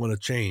don't want to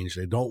change.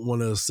 They don't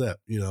want to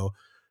accept, you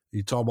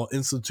talk about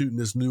instituting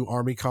this new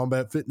Army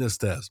combat fitness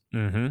test.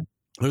 Mm-hmm.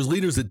 There's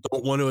leaders that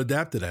don't want to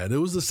adapt to that. It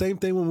was the same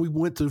thing when we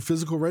went to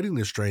physical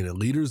readiness training.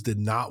 Leaders did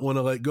not want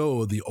to let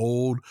go of the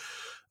old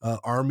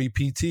Army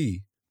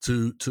PT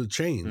to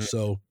change.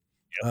 So,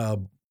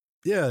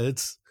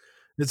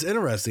 it's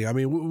interesting. I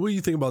mean, what do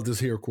you think about this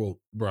here quote,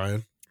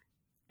 Brian?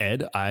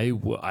 Ed, I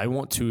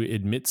want to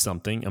admit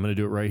something. I'm going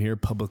to do it right here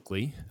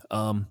publicly.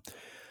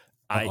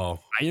 I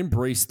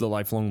embrace the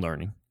lifelong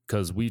learning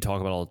because we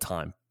talk about it all the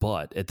time.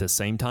 But at the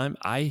same time,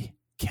 I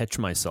catch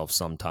myself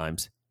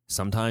sometimes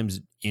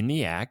in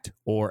the act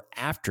or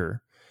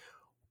after,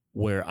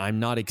 where I'm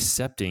not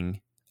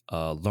accepting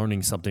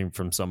learning something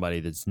from somebody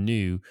that's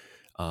new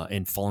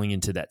and falling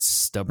into that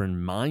stubborn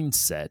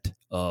mindset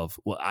of,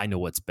 well, I know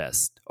what's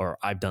best or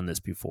I've done this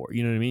before.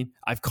 You know what I mean?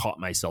 I've caught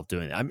myself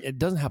doing it. I mean, it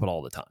doesn't happen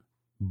all the time,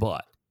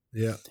 but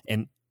yeah.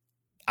 And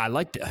I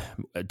like to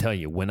tell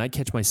you, when I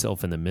catch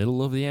myself in the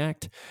middle of the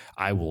act,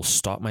 I will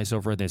stop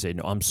myself right there and say,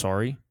 no, I'm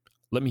sorry.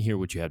 Let me hear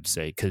what you have to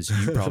say because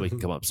you probably can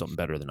come up with something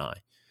better than I.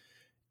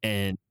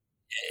 And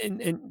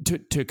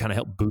to kind of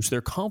help boost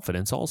their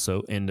confidence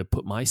also and to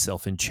put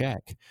myself in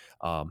check.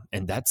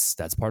 And that's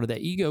part of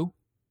that ego.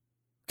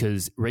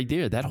 Because right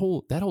there, that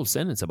whole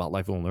sentence about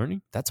lifelong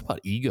learning, that's about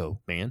ego,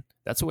 man.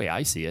 That's the way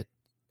I see it.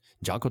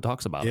 Jocko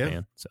talks about it,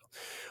 man. So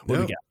what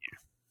do we got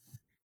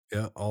here?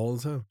 Yeah, all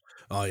the time.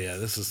 Oh yeah,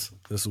 this is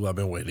what I've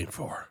been waiting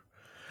for.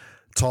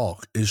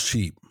 Talk is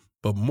cheap,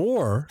 but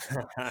more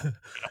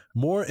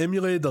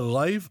emulated the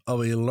life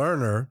of a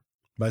learner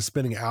by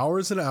spending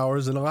hours and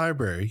hours in a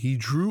library. He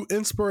drew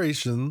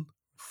inspiration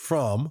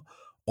from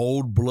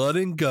old blood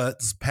and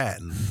guts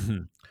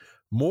Patton.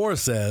 Moore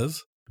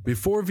says,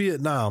 before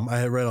Vietnam, I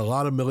had read a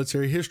lot of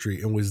military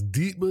history and was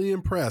deeply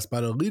impressed by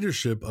the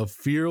leadership of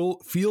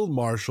Field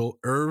Marshal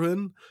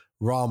Irvin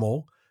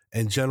Rommel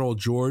and General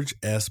George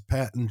S.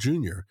 Patton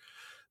Jr.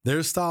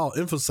 Their style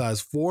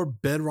emphasized 4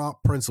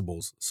 bedrock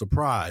principles: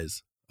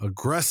 surprise,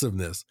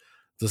 aggressiveness,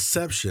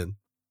 deception,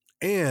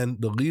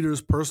 and the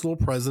leader's personal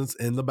presence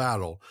in the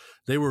battle.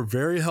 They were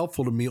very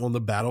helpful to me on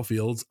the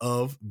battlefields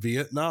of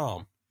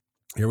Vietnam.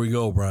 Here we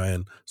go,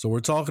 Brian. So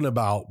we're talking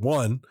about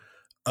one,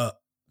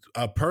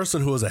 a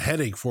person who was a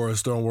headache for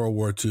us during World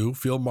War II,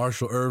 Field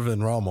Marshal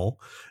Irvin Rommel.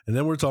 And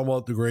then we're talking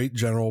about the great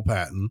General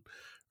Patton,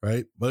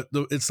 right? But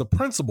it's the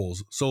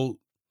principles. So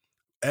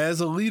as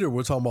a leader,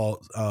 we're talking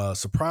about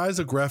surprise,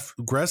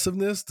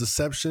 aggressiveness,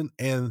 deception,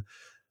 and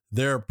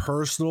their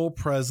personal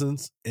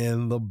presence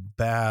in the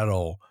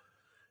battle.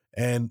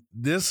 And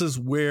this is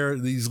where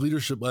these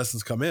leadership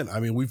lessons come in.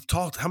 I mean,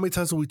 how many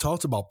times have we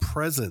talked about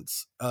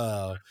presence,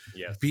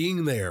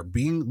 being there,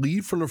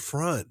 lead from the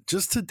front?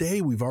 Just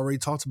today, we've already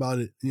talked about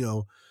it,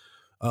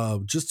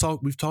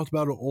 we've talked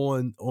about it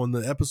on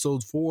the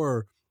episodes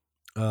for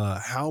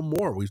How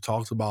More. We've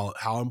talked about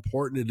how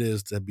important it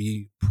is to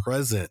be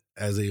present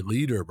as a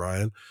leader,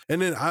 Brian.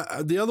 And then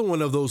the other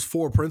one of those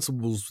 4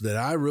 principles that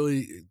I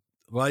really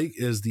like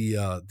is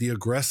the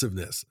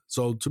aggressiveness.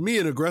 So to me,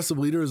 an aggressive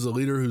leader is a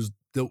leader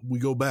we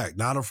go back,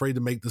 not afraid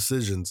to make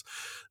decisions,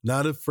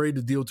 not afraid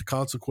to deal with the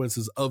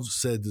consequences of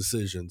said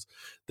decisions.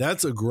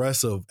 That's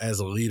aggressive as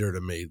a leader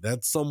to me.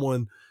 That's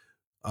someone,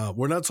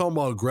 we're not talking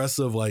about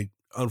aggressive, like,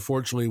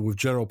 unfortunately, with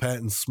General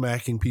Patton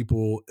smacking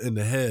people in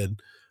the head.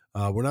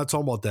 We're not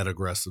talking about that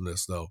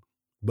aggressiveness, though.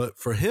 But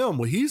for him,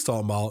 what he's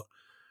talking about,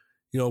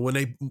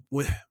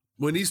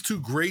 when these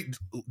 2 great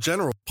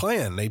generals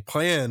they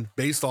plan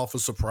based off of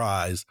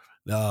surprise.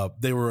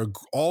 They were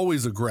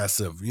always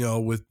aggressive,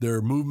 with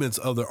their movements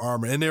of their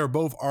armor. And they were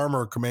both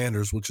armor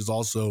commanders, which is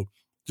also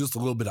just a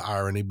little bit of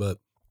irony. But,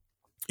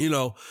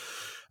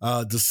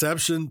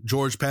 deception,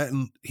 George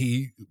Patton,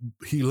 he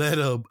led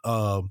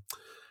a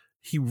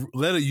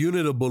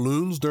unit of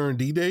balloons during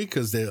D-Day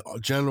because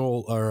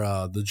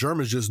the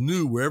Germans just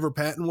knew wherever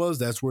Patton was,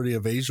 that's where the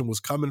invasion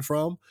was coming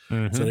from.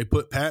 Mm-hmm. So they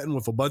put Patton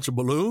with a bunch of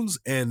balloons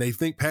and they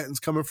think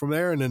Patton's coming from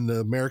there. And then the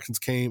Americans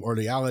came, or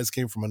the Allies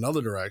came from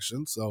another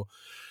direction. So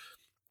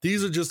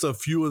these are just a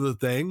few of the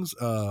things.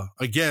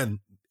 Again,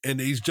 and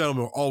these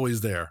gentlemen were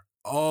always there.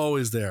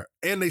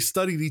 And they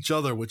studied each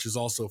other, which is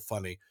also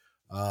funny.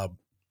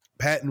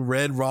 Patton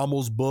read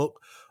Rommel's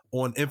book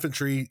on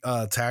infantry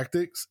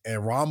tactics,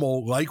 and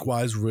Rommel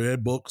likewise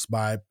read books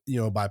by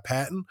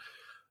Patton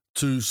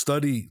to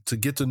study, to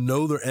get to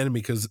know their enemy,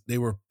 because they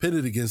were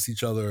pitted against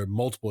each other on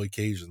multiple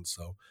occasions.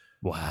 So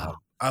wow.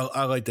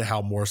 I like to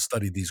how Moore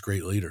studied these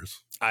great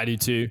leaders. I do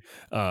too.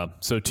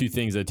 So two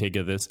things I take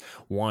of this.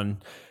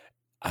 One,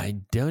 I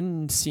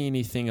didn't see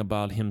anything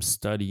about him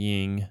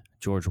studying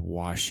George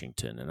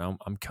Washington, and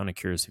I'm kind of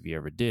curious if he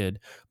ever did.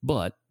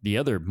 But the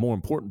other more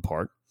important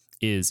part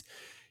is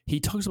he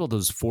talks about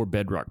those 4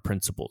 bedrock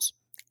principles.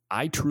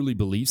 I truly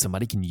believe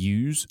somebody can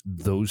use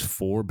those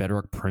 4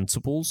 bedrock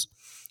principles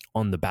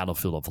on the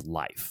battlefield of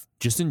life,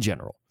 just in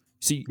general.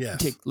 See,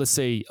 Yes. let's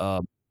say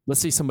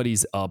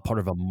somebody's part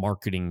of a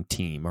marketing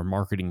team or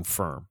marketing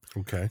firm.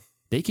 Okay.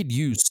 They could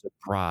use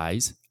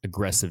surprise,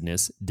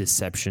 aggressiveness,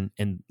 deception,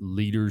 and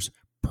leaders'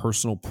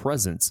 personal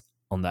presence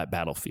on that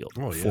battlefield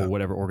for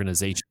whatever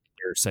organization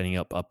they're setting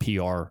up a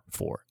PR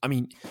for. I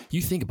mean,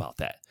 you think about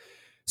that.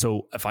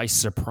 So if I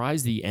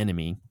surprise the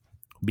enemy,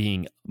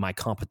 being my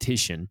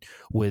competition,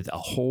 with a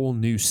whole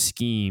new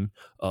scheme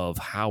of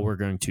how we're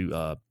going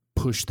to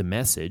push the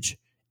message,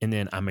 and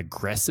then I'm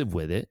aggressive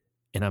with it,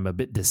 and I'm a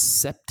bit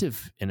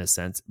deceptive in a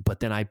sense, but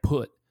then I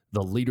put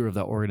the leader of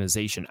the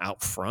organization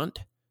out front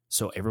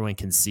so everyone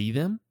can see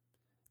them,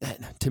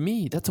 that, to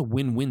me, that's a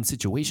win-win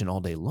situation all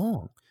day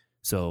long.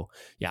 So,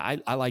 yeah,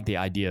 I like the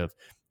idea of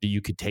that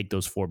you could take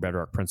those 4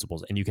 bedrock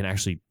principles and you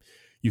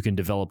can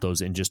develop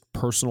those in just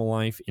personal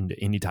life, into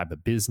any type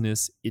of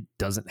business. It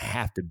doesn't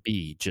have to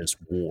be just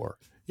war.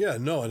 Yeah,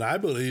 no, and I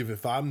believe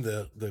if I'm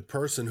the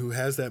person who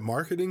has that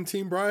marketing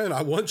team, Brian,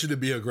 I want you to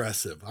be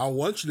aggressive. I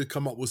want you to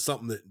come up with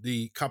something that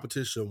the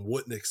competition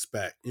wouldn't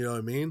expect. You know what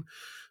I mean?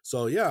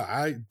 So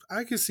yeah,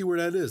 I can see where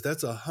that is.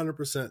 That's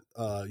 100%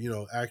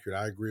 accurate.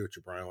 I agree with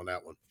you, Brian, on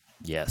that one.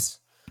 Yes.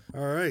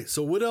 All right.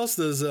 So what else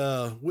does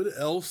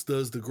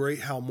the great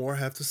Hal Moore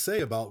have to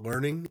say about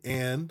learning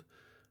and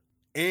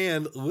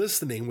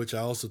listening, which I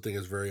also think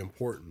is very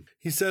important?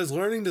 He says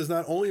learning does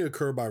not only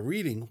occur by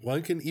reading,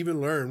 one can even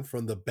learn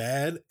from the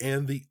bad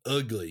and the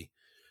ugly.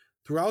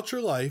 Throughout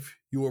your life,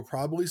 you will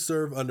probably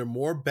serve under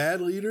more bad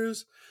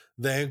leaders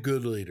than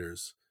good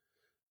leaders.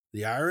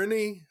 The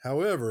irony,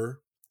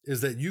 however,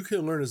 is that you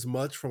can learn as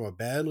much from a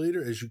bad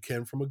leader as you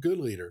can from a good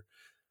leader.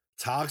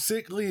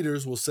 Toxic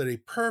leaders will set a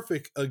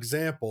perfect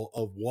example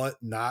of what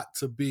not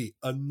to be.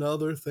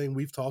 Another thing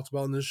we've talked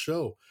about in this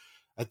show.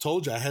 I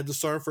told you I had the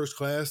sergeant first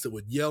class that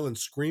would yell and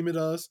scream at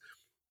us.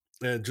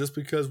 And just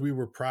because we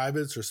were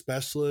privates or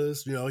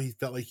specialists, he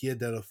felt like he had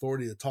that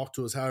authority to talk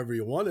to us however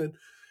he wanted.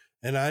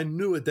 And I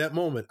knew at that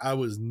moment I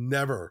was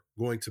never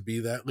going to be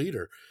that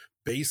leader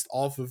based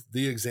off of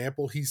the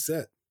example he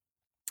set.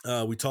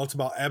 We talked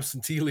about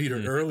absentee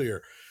leader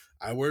earlier.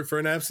 I work for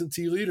an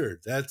absentee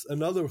leader. That's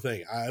another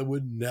thing I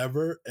would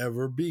never,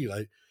 ever be.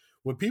 Like,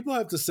 when people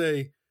have to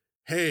say,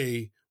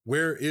 hey,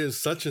 where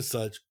is such and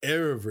such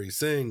every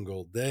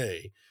single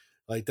day?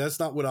 Like,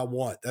 that's not what I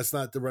want. That's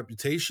not the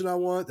reputation I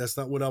want. That's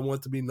not what I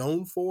want to be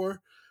known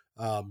for.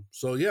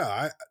 So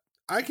yeah,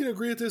 I can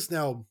agree with this.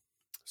 Now,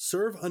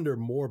 serve under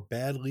more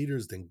bad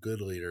leaders than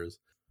good leaders.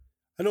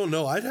 I don't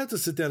know. I'd have to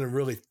sit down and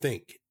really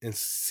think and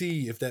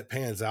see if that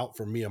pans out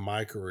for me in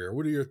my career.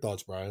 What are your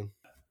thoughts, Brian?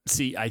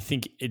 See, I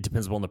think it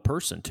depends upon the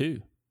person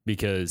too,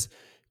 because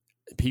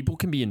people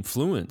can be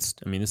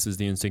influenced. I mean, this is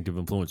the Instinctive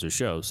Influencer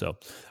show, so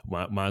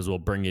might as well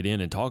bring it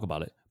in and talk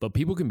about it. But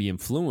people can be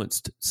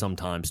influenced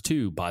sometimes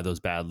too by those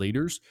bad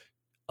leaders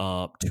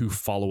to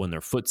follow in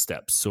their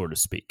footsteps, so to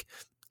speak.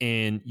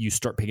 And you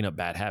start picking up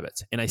bad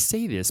habits. And I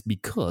say this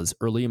because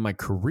early in my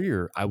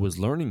career, I was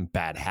learning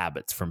bad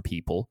habits from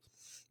people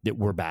that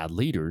were bad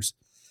leaders.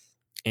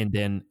 And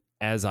then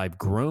as I've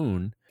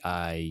grown,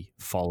 I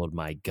followed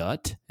my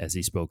gut, as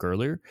he spoke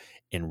earlier,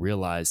 and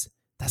realized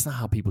that's not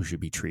how people should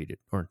be treated,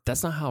 or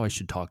that's not how I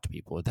should talk to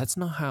people, or that's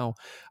not how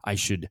I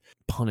should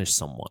punish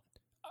someone.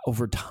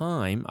 Over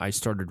time, I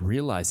started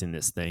realizing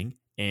this thing,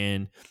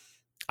 and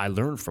I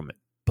learned from it.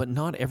 But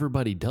not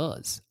everybody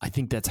does. I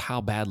think that's how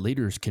bad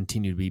leaders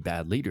continue to be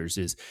bad leaders,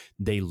 is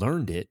they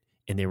learned it,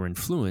 and they were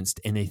influenced,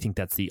 and they think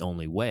that's the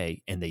only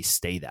way, and they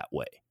stay that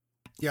way.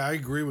 Yeah, I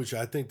agree with you.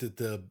 I think that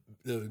the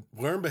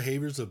learned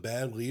behaviors of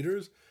bad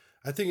leaders,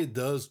 I think it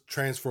does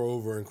transfer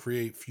over and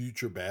create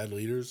future bad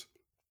leaders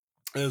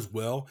as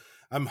well.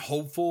 I'm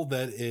hopeful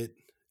that it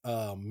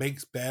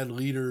makes bad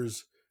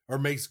leaders, or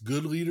makes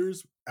good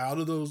leaders out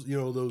of those,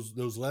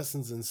 those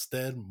lessons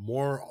instead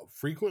more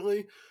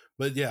frequently.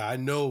 But yeah, I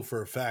know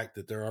for a fact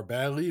that there are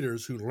bad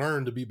leaders who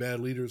learn to be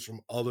bad leaders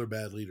from other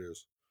bad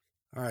leaders.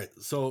 All right.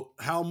 So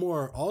Hal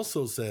Moore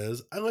also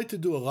says, I like to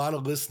do a lot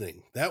of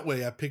listening. That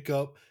way I pick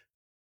up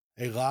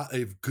a lot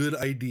of good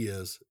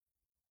ideas,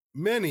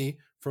 many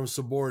from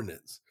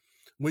subordinates.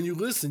 When you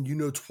listen, you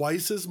know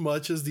twice as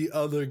much as the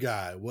other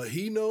guy, what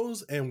he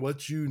knows and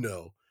what you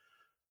know.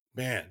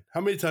 Man,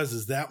 how many times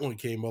has that one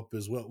came up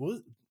as well?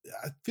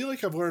 I feel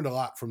like I've learned a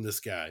lot from this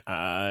guy.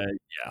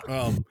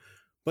 Yeah.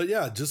 But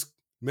yeah, just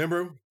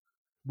remember,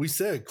 we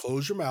said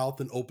close your mouth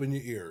and open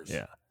your ears.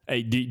 Yeah.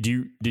 Hey, did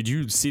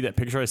you see that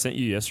picture I sent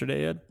you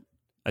yesterday, Ed?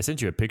 I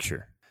sent you a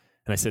picture,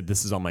 and I said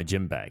this is on my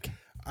gym bag.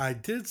 I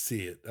did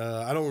see it.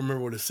 I don't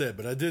remember what it said,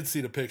 but I did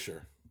see the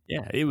picture.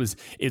 Yeah,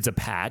 it's a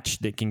patch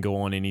that can go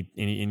on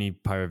any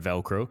pair of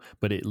Velcro,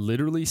 but it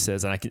literally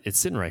says, and it's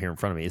sitting right here in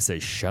front of me. It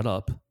says, "Shut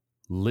up,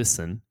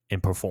 listen,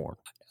 and perform.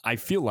 I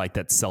feel like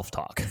that's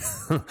self-talk.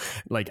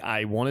 Like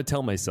I want to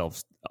tell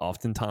myself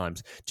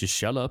oftentimes, just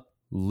shut up,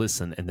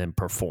 listen, and then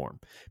perform.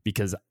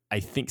 Because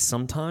I think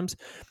sometimes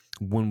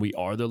when we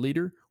are the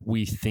leader,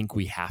 we think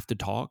we have to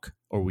talk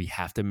or we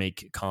have to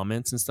make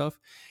comments and stuff.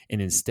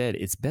 And instead,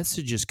 it's best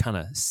to just kind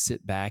of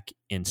sit back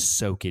and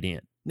soak it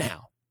in.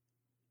 Now,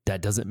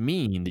 that doesn't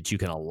mean that you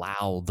can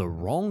allow the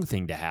wrong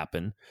thing to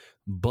happen.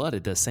 But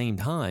at the same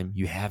time,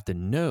 you have to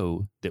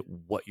know that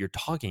what you're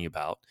talking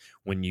about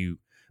when you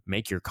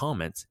make your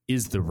comments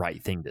is the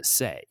right thing to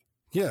say.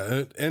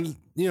 Yeah. And,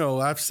 you know,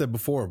 I've said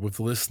before with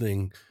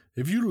listening,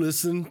 if you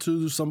listen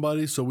to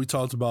somebody, so we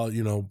talked about,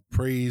 you know,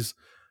 praise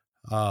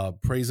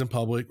in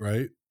public,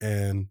 right?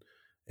 And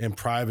in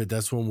private,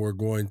 that's when we're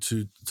going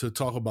to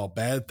talk about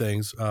bad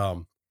things.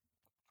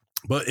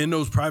 But in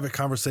those private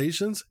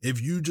conversations,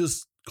 if you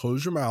just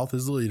close your mouth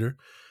as a leader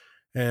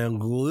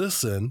and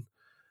listen,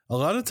 a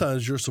lot of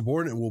times your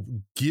subordinate will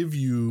give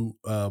you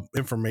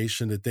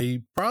information that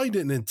they probably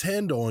didn't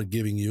intend on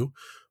giving you,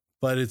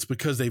 but it's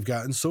because they've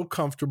gotten so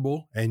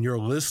comfortable and you're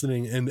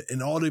listening,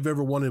 and all they've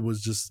ever wanted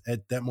was just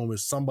at that moment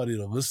somebody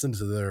to listen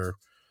to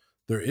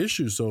their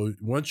issues. So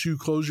once you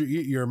close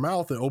your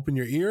mouth and open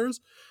your ears,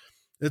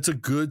 it's a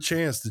good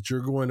chance that you're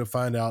going to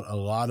find out a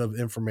lot of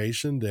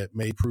information that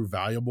may prove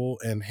valuable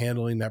in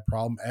handling that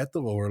problem at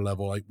the lower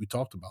level, like we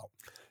talked about.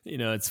 You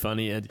know, it's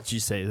funny that you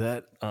say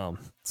that.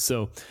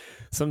 So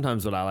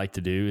sometimes what I like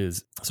to do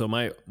is, so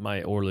my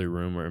orderly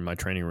room or in my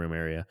training room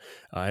area,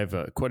 I have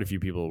quite a few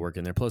people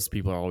working there. Plus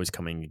people are always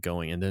coming and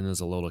going. And then there's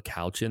a little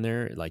couch in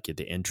there, like at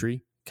the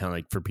entry, kind of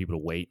like for people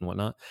to wait and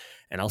whatnot.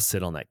 And I'll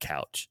sit on that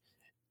couch,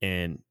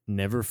 and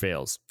never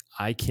fails,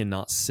 I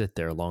cannot sit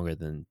there longer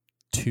than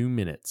 2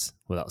 minutes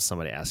without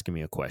somebody asking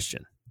me a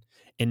question.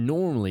 And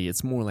normally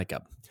it's more like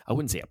I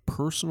wouldn't say a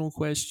personal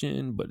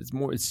question, but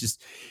it's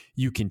just,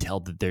 you can tell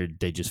that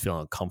they just feel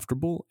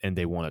uncomfortable and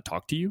they want to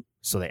talk to you.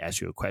 So they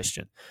ask you a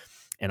question.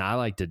 And I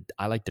like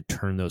to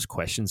turn those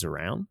questions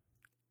around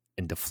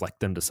and deflect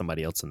them to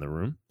somebody else in the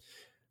room.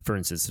 For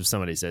instance, if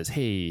somebody says,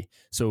 hey,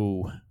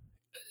 so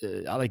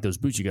I like those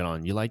boots you got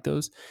on. You like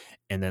those?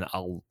 And then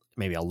I'll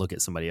look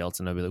at somebody else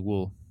and I'll be like,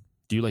 well,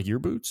 do you like your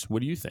boots?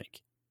 What do you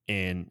think?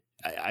 And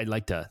I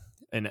like to,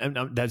 and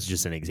that's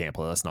just an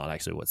example. That's not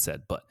actually what's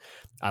said, but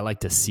I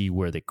like to see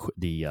where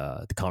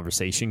the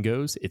conversation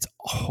goes. It's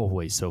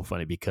always so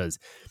funny because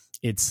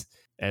it's,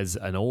 as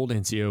an old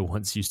NCO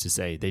once used to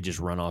say, they just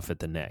run off at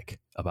the neck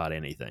about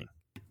anything.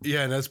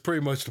 Yeah, and that's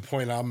pretty much the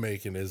point I'm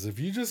making is if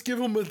you just give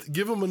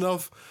them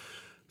enough,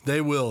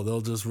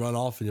 they'll just run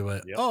off and you're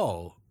like, yep.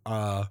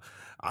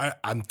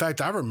 In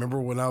fact, I remember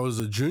when I was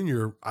a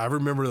junior, I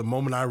remember the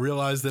moment I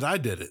realized that I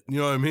did it. You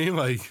know what I mean?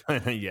 Like,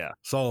 yeah.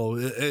 So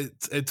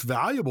it's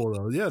valuable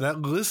though. Yeah.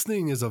 That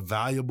listening is a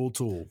valuable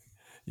tool.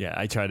 Yeah.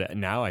 I try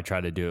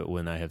to do it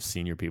when I have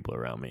senior people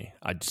around me.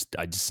 I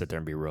just sit there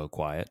and be real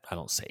quiet. I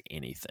don't say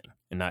anything.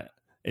 And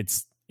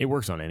it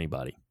works on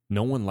anybody.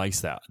 No one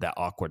likes that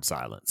awkward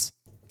silence.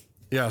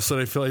 Yeah. So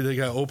they feel like they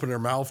got to open their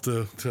mouth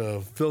to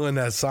fill in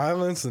that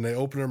silence, and they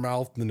open their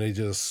mouth and they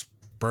just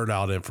spurt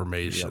out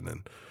information. Yep.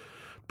 And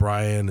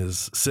Brian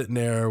is sitting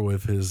there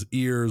with his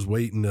ears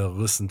waiting to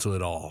listen to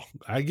it all.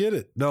 I get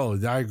it. No,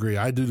 I agree.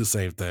 I do the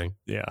same thing.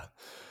 Yeah.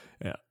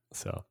 Yeah.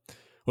 So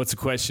what's the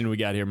question we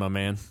got here, my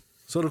man?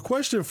 So the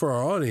question for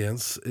our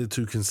audience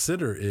to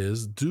consider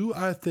is, do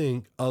I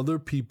think other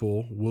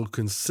people will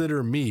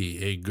consider me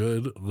a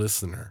good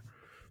listener?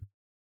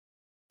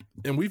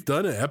 And we've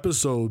done an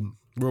episode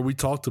where we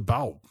talked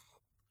about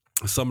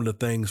some of the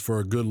things for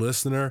a good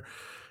listener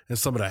and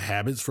some of the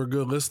habits for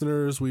good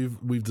listeners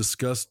we've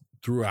discussed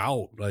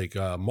throughout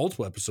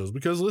multiple episodes,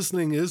 because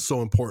listening is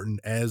so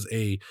important as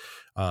a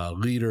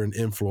leader and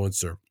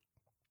influencer.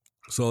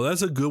 So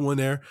that's a good one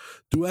there.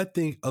 Do I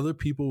think other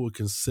people would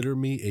consider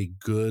me a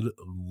good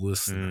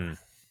listener?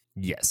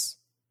 Yes.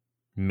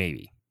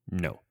 Maybe.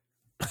 No.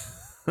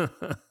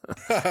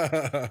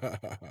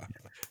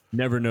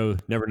 Never know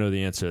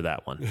the answer to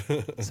that one.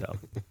 So.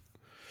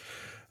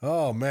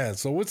 Oh man.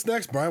 So what's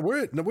next, Brian?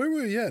 Where were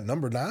we at?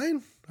 Number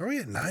 9? Are we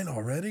at 9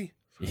 already?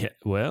 Yeah.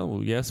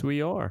 Well, yes,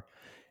 we are.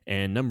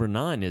 And number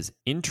 9 is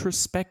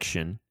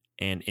introspection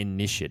and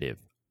initiative.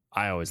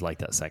 I always like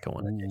that second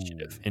one,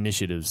 initiative.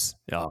 Initiatives.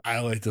 I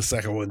like the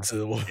second one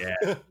too.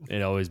 Yeah.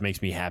 It always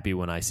makes me happy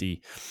when I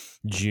see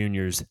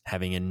juniors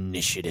having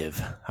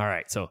initiative. All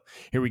right. So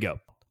here we go.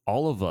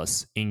 All of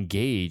us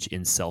engage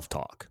in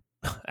self-talk.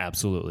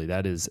 Absolutely.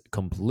 That is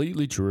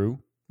completely true.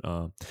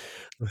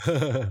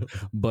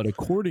 But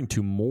according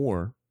to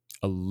Moore,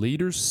 a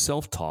leader's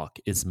self-talk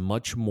is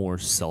much more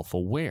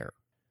self-aware.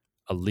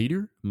 A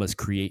leader must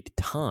create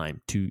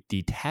time to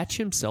detach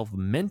himself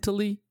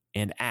mentally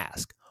and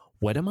ask,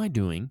 what am I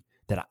doing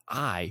that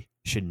I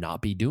should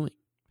not be doing?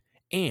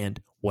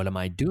 And what am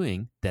I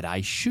doing that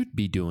I should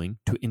be doing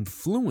to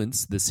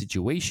influence the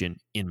situation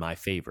in my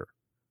favor?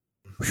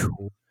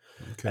 Okay.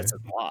 That's a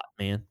lot,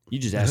 man. You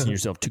just asking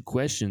yourself 2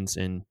 questions.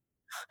 And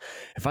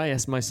if I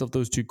asked myself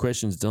those 2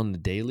 questions done the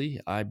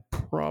daily, I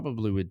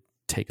probably would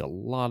take a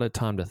lot of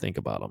time to think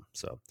about them.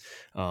 So,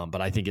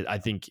 but I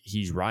think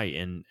he's right,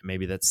 and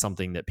maybe that's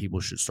something that people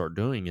should start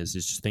doing is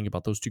just think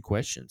about those two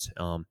questions.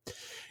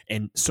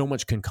 And so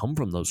much can come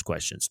from those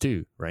questions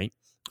too, right?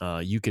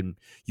 You can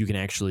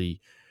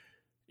actually,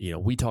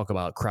 we talk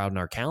about crowding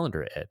our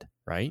calendar, Ed,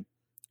 right?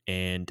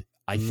 And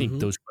I think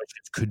those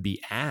questions could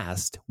be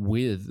asked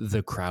with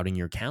the crowding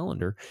your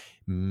calendar.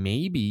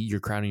 Maybe you're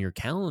crowding your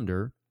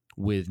calendar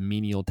with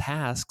menial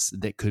tasks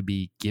that could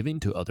be given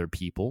to other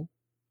people.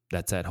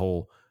 That's that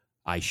whole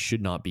I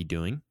should not be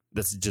doing.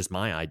 That's just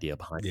my idea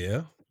behind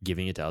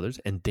giving it to others.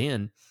 And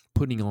then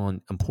putting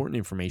on important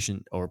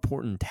information or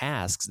important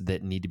tasks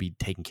that need to be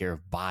taken care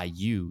of by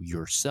you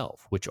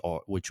yourself, which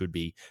would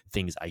be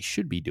things I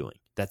should be doing.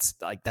 That's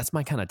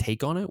my kind of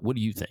take on it. What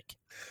do you think?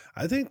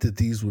 I think that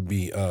these would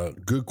be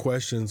good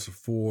questions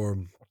for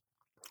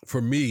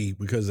me,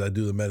 because I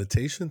do the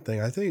meditation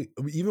thing. I think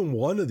even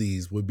one of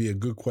these would be a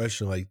good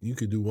question. Like you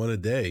could do one a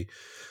day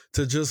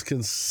to just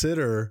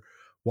consider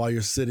while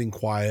you're sitting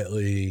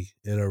quietly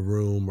in a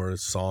room or a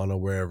sauna,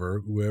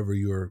 wherever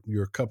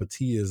your cup of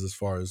tea is as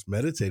far as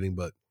meditating.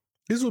 But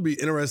this would be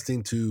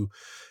interesting to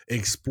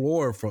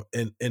explore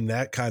in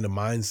that kind of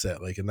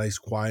mindset, like a nice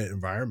quiet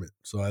environment.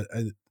 So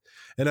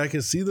I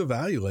can see the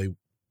value, like,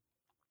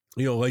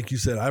 like you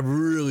said, I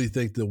really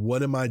think that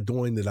what am I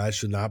doing that I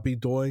should not be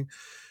doing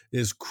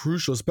is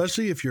crucial,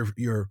 especially if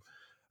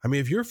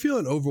if you're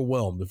feeling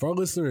overwhelmed, if our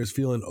listener is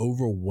feeling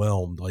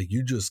overwhelmed, like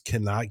you just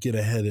cannot get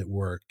ahead at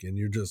work and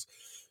you're just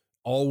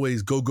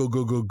always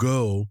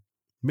go,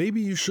 maybe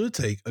you should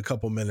take a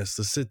couple minutes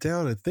to sit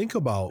down and think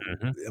about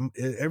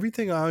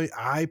everything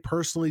I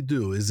personally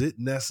do. Is it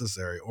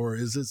necessary, or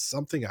is it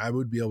something I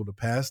would be able to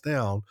pass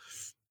down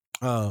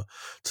to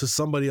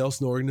somebody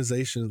else in the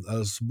organization,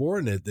 a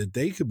subordinate, that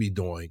they could be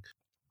doing?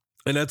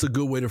 And that's a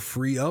good way to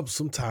free up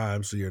some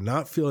time so you're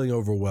not feeling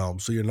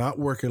overwhelmed, so you're not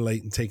working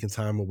late and taking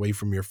time away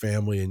from your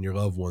family and your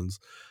loved ones.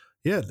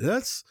 Yeah,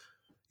 that's,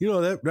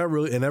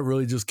 that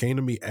really just came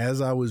to me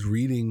as I was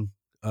reading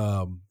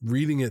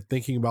it,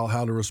 thinking about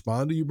how to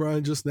respond to you,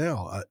 Brian, just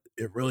now.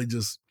 It really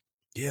just,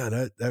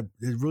 it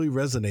really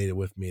resonated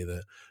with me.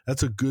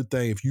 That's a good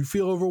thing. If you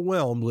feel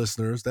overwhelmed,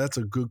 listeners, that's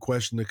a good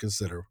question to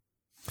consider.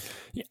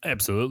 Yeah,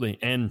 absolutely.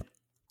 And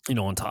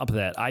on top of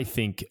that, I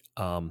think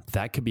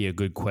that could be a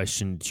good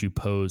question to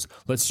pose.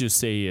 Let's just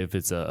say if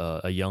it's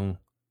a young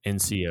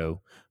NCO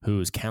who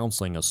is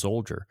counseling a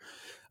soldier,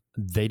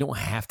 they don't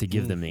have to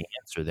give them the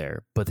answer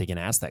there, but they can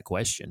ask that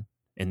question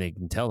and they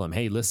can tell them,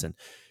 hey, listen,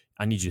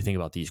 I need you to think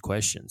about these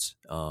questions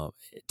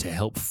to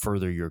help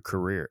further your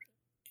career.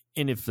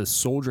 And if the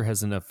soldier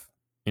has enough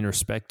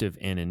introspective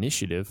and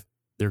initiative,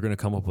 they're going to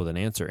come up with an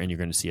answer and you're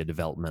going to see a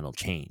developmental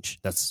change.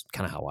 That's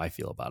kind of how I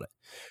feel about it.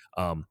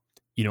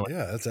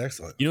 Yeah, that's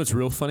excellent. It's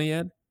real funny,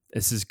 Ed.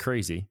 This is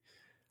crazy.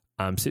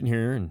 I'm sitting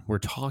here and we're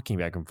talking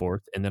back and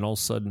forth, and then all of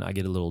a sudden I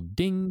get a little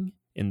ding,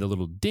 and the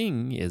little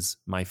ding is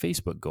my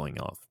Facebook going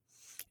off.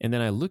 And then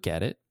I look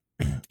at it,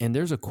 and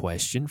there's a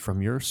question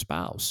from your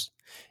spouse,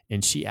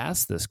 and she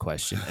asked this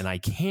question, and I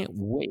can't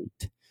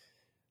wait.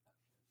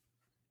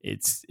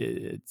 It's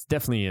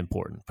definitely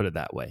important, put it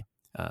that way.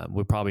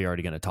 We're probably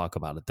already going to talk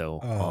about it though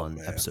on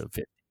episode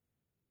 50.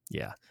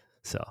 Yeah,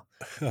 so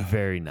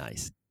very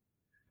nice.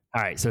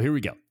 All right, so here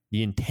we go.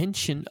 The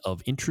intention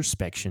of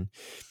introspection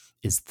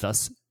is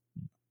thus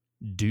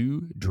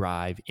do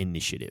drive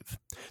initiative.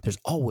 There's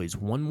always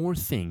one more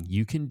thing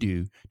you can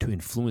do to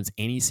influence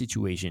any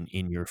situation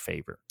in your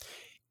favor.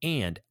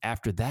 And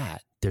after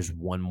that, there's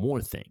one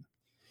more thing.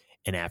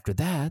 And after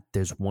that,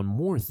 there's one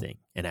more thing.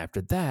 And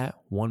after that,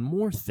 one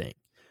more thing.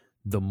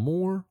 The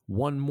more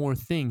one more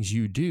things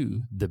you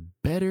do, the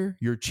better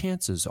your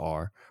chances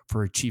are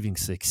for achieving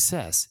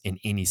success in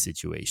any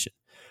situation.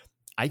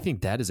 I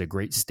think that is a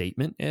great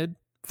statement, Ed,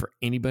 for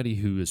anybody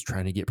who is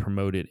trying to get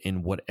promoted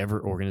in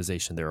whatever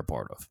organization they're a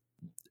part of,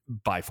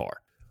 by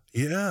far.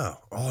 Yeah.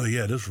 Oh,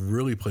 yeah. This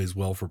really plays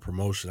well for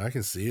promotion. I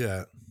can see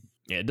that.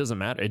 Yeah, it doesn't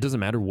matter. It doesn't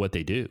matter what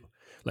they do.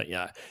 Like,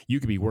 yeah, you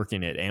could be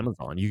working at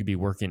Amazon. You could be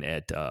working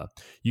at.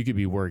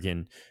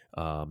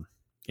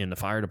 In the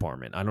fire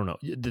department. I don't know.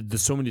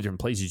 There's so many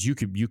different places you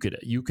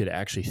could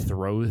actually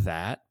throw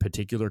that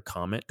particular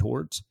comment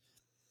towards,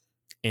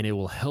 and it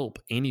will help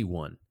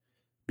anyone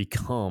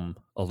become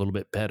a little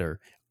bit better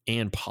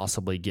and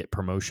possibly get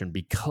promotion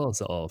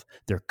because of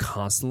they're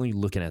constantly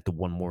looking at the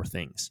one more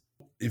things.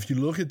 If you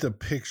look at the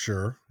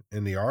picture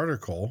in the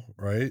article,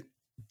 right,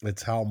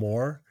 it's Hal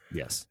Moore.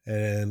 Yes.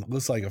 And it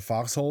looks like a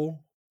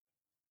foxhole.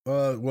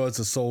 Well, it's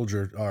a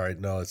soldier. All right.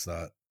 No, it's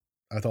not.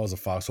 I thought it was a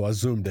foxhole. I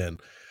zoomed in.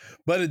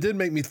 But it did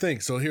make me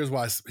think. So here's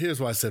why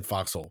I said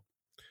foxhole.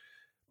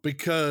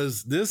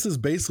 Because this is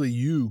basically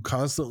you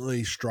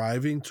constantly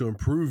striving to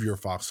improve your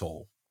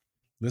foxhole.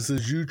 This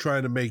is you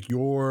trying to make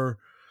your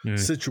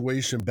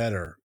situation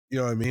better. You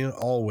know what I mean?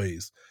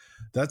 Always.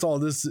 That's all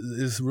this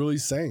is really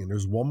saying.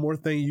 There's one more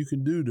thing you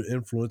can do to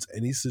influence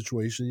any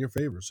situation in your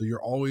favor. So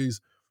you're always,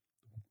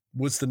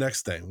 what's the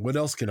next thing? What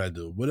else can I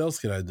do? What else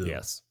can I do?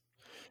 Yes.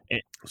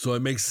 So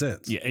it makes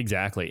sense. Yeah,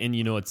 exactly. And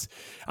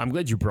I'm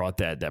glad you brought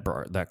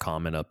that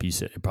comment up. You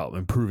said about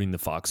improving the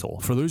foxhole.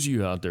 For those of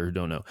you out there who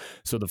don't know,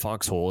 so the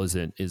foxhole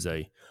is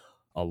a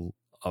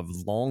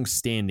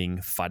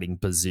long-standing fighting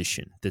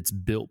position that's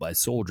built by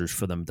soldiers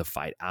for them to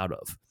fight out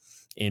of,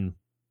 and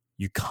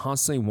you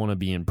constantly want to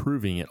be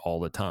improving it all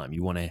the time.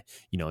 You want to,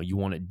 you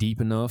want it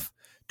deep enough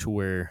to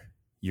where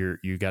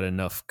you got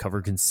enough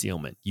cover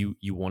concealment. You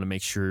want to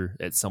make sure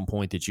at some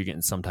point that you're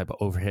getting some type of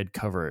overhead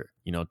cover,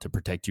 to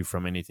protect you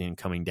from anything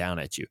coming down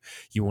at you.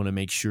 You want to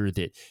make sure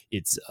that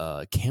it's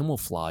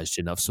camouflaged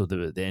enough so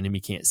the enemy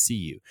can't see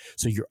you.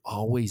 So you're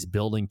always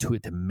building to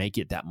it to make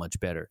it that much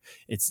better.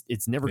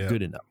 It's never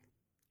good enough.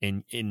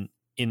 And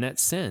in that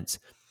sense,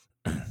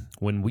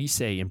 when we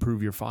say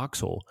improve your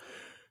foxhole,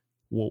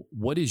 well,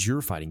 what is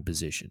your fighting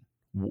position?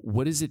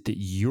 What is it that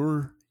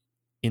you're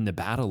in the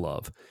battle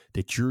of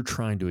that you're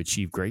trying to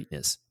achieve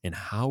greatness? And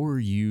how are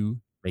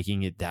you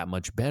making it that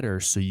much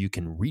better so you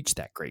can reach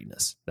that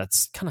greatness?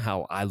 That's kind of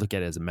how I look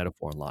at it as a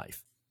metaphor in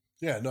life.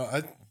 Yeah, no,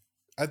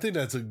 I think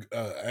that's an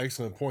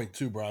excellent point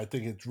too, bro. I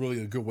think it's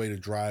really a good way to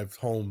drive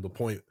home the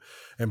point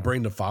and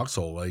bring the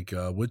foxhole. Like,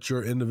 what's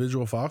your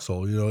individual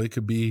foxhole? It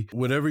could be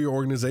whatever your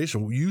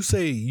organization. You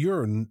say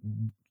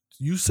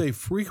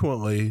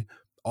frequently,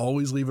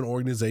 always leave an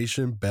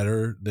organization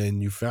better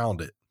than you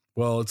found it.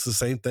 Well, it's the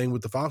same thing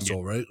with the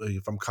foxhole, right? Like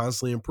if I'm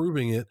constantly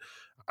improving it,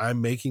 I'm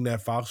making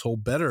that foxhole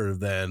better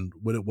than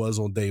what it was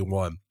on day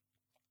one.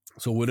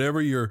 So wherever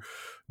you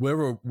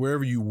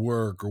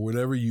work or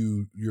whatever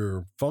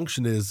your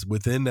function is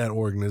within that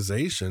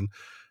organization,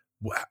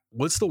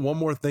 what's the one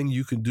more thing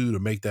you can do to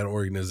make that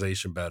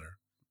organization better?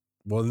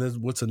 Well, then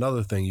what's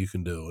another thing you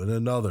can do, and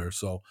another.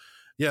 So,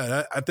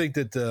 yeah, I think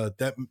that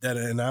that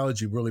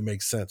analogy really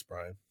makes sense,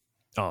 Brian.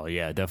 Oh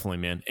yeah, definitely,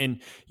 man.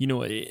 And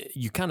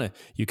you kind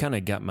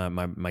of got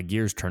my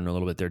gears turned a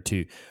little bit there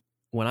too.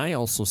 When I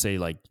also say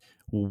like,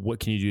 well,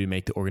 what can you do to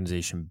make the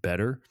organization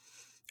better?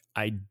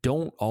 I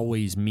don't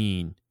always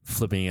mean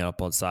flipping it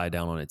upside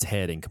down on its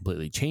head and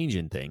completely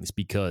changing things,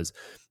 because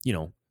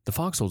the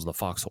foxhole is the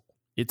foxhole.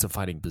 It's a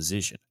fighting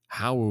position.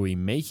 How are we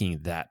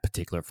making that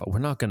particular? We're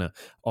not gonna.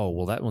 Oh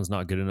well, that one's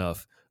not good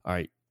enough. All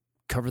right,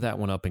 cover that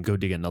one up and go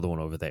dig another one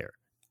over there.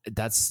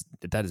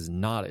 That is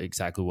not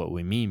exactly what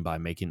we mean by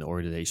making the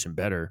organization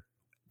better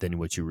than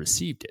what you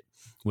received it.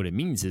 What it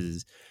means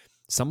is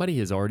somebody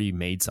has already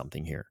made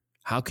something here.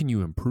 How can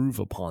you improve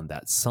upon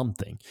that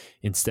something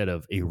instead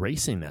of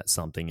erasing that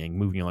something and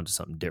moving on to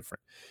something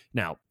different?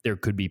 Now, there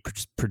could be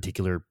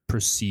particular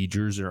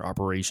procedures or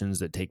operations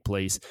that take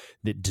place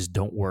that just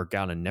don't work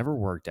out and never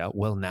worked out.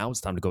 Well, now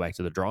it's time to go back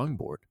to the drawing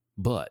board.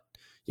 But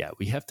yeah,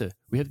 we have to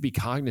be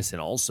cognizant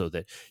also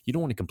that you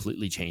don't want to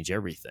completely change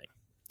everything.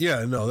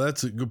 Yeah, no,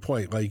 that's a good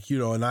point. Like,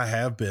 and I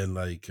have been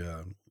like,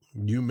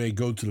 you may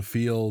go to the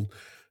field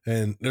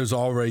and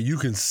you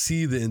can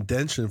see the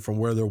indention from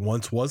where there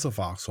once was a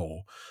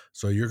foxhole.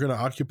 So you're going to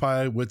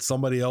occupy what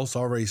somebody else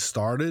already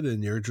started,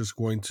 and you're just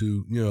going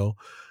to,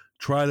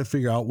 try to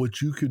figure out what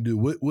you can do.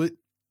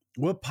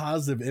 What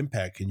positive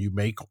impact can you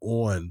make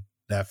on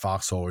that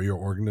foxhole or your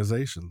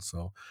organization?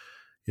 So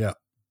yeah,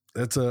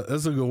 that's a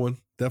good one.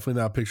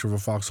 Definitely not a picture of a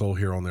foxhole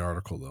here on the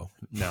article, though.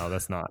 No,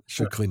 that's not.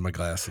 Should clean my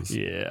glasses.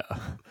 Yeah. All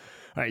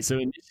right. So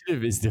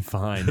initiative is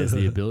defined as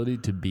the ability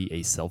to be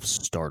a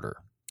self-starter,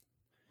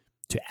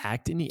 to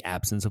act in the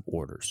absence of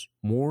orders.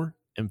 More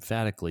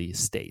emphatically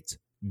states,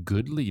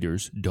 good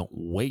leaders don't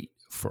wait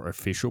for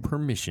official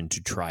permission to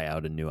try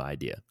out a new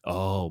idea.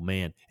 Oh,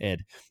 man,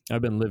 Ed,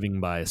 I've been living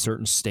by a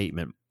certain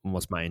statement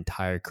almost my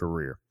entire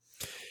career.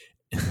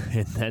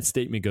 And that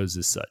statement goes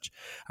as such: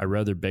 I'd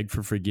rather beg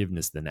for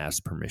forgiveness than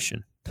ask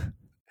permission.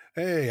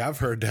 Hey, I've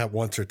heard that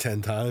once or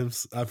 10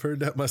 times. I've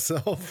heard that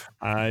myself.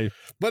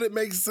 But it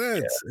makes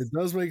sense. Yeah. It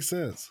does make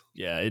sense.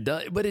 Yeah, it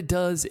does. But it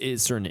does in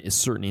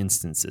certain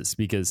instances,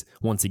 because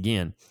once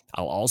again,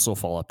 I'll also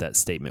follow up that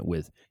statement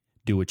with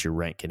do what your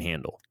rank can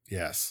handle.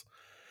 Yes.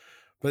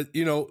 But,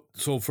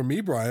 so for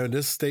me, Brian,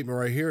 this statement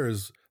right here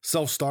is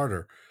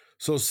self-starter.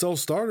 So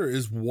self-starter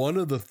is one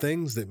of the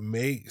things that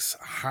makes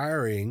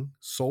hiring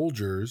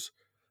soldiers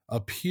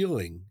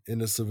appealing in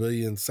the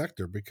civilian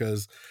sector,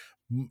 because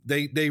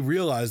they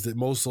realize that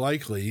most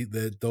likely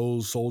that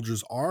those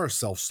soldiers are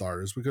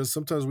self-starters, because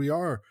sometimes we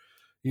are,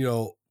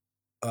 you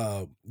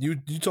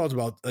talked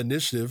about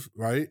initiative,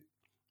 right?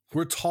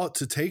 We're taught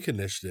to take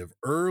initiative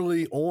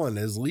early on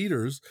as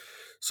leaders.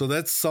 So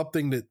that's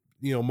something that,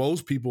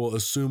 most people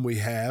assume we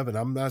have. And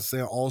I'm not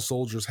saying all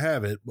soldiers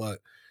have it, but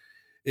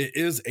it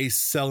is a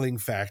selling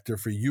factor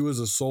for you as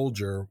a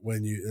soldier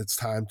when it's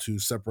time to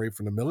separate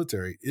from the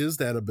military, is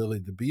that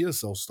ability to be a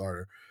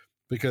self-starter.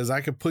 Because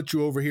I can put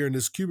you over here in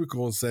this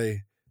cubicle and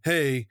say,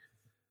 hey,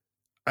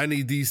 I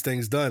need these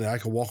things done. And I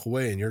can walk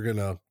away and you're going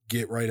to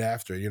get right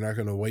after it. You're not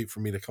going to wait for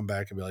me to come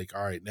back and be like,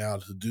 all right, now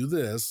to do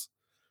this.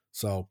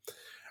 So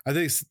I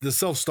think the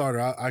self-starter,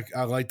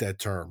 I like that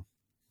term.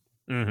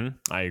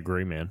 Mm-hmm. I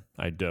agree, man.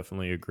 I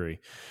definitely agree.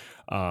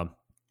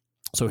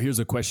 So here's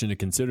a question to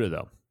consider,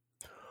 though.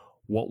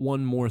 What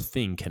one more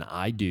thing can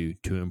I do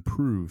to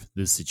improve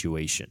this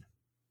situation?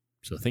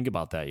 So think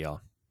about that,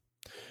 y'all.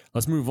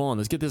 Let's move on.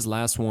 Let's get this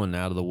last one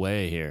out of the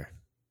way here.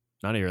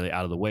 Not really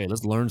out of the way.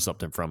 Let's learn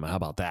something from it. How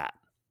about that?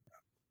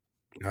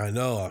 I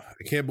know.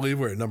 I can't believe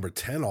we're at number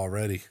 10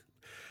 already.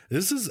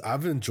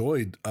 I've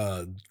enjoyed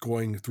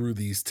going through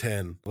these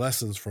 10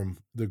 lessons from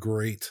the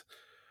great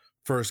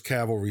 1st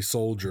Cavalry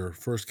soldier,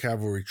 1st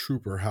Cavalry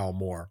trooper, Hal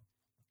Moore.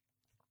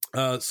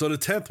 So the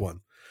 10th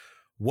one,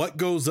 what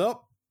goes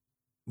up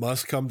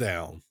must come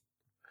down.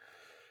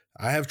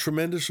 I have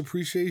tremendous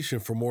appreciation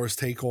for Moore's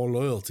take on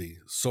loyalty.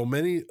 So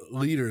many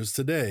leaders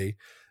today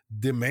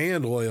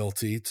demand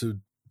loyalty to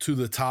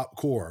the top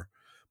core,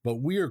 but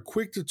we are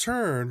quick to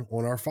turn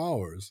on our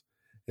followers.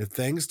 If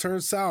things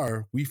turn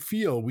sour, we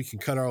feel we can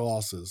cut our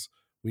losses.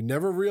 We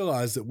never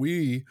realize that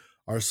we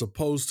are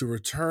supposed to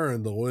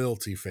return the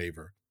loyalty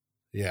favor.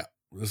 Yeah,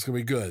 this is going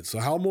to be good. So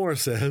Hal Moore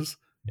says...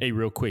 Hey,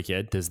 real quick,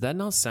 Ed, does that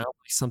not sound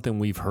like something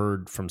we've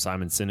heard from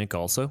Simon Sinek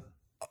also?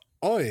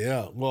 Oh,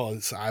 yeah. Well,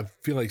 I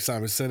feel like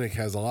Simon Sinek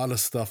has a lot of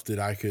stuff that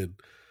I could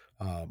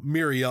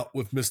marry up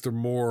with Mr.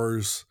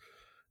 Moore's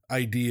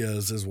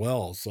ideas as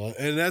well. So,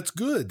 and that's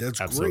good. That's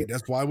Absolutely. Great.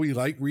 That's why we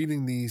like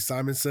reading the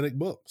Simon Sinek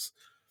books.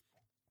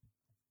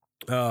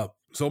 So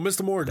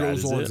Mr. Moore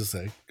goes on to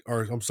say,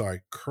 or I'm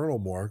sorry, Colonel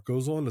Moore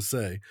goes on to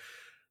say,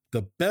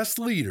 the best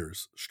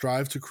leaders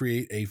strive to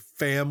create a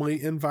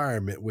family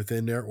environment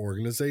within their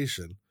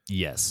organization.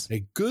 Yes.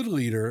 A good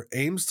leader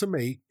aims to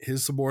make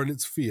his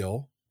subordinates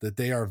feel that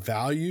they are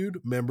valued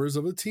members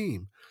of a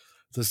team.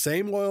 The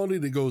same loyalty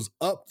that goes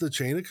up the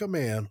chain of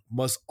command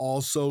must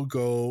also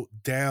go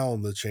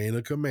down the chain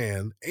of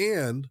command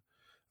and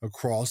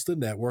across the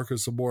network of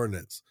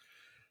subordinates.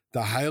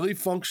 The highly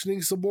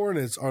functioning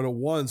subordinates are the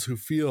ones who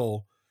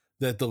feel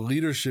that the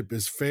leadership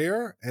is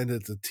fair and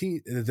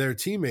that their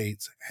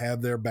teammates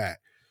have their back.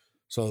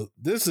 So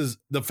this is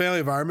the family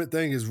environment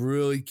thing is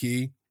really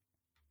key.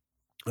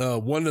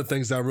 One of the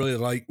things that I really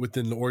like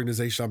within the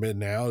organization I'm in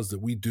now is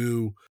that we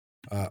do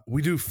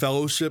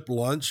fellowship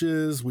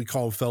lunches. We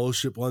call them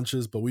fellowship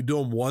lunches, but we do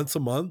them once a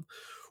month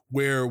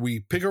where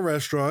we pick a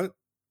restaurant,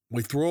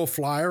 we throw a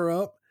flyer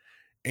up,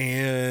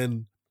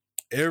 and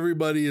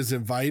everybody is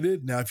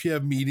invited. Now, if you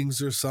have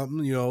meetings or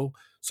something,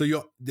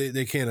 so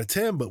they can't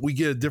attend, but we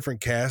get a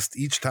different cast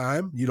each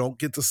time. You don't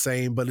get the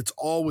same, but it's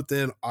all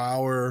within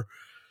our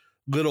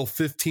little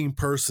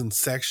 15-person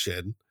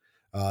section.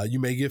 You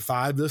may get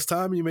 5 this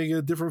time. You may get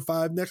a different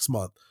 5 next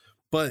month,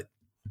 but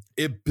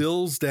it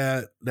builds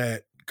that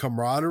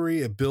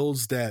camaraderie. It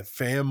builds that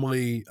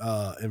family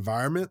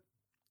environment.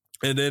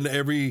 And then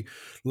every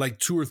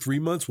 2 or 3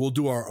 months, we'll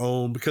do our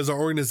own, because our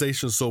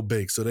organization is so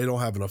big. So they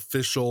don't have an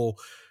official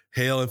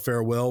hail and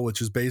farewell,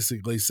 which is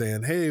basically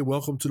saying, hey,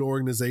 welcome to the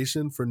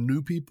organization for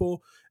new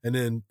people. And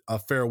then a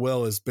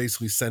farewell is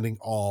basically sending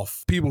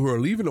off people who are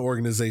leaving the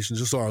organization,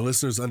 just so our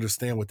listeners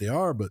understand what they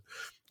are. But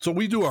so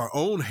we do our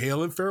own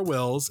hail and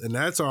farewells, and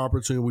that's our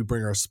opportunity. We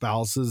bring our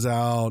spouses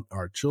out,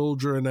 our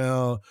children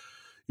out.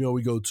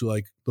 We go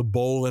to the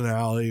bowling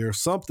alley or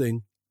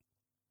something.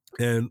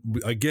 And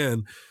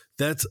again,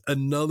 that's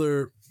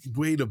another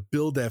way to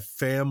build that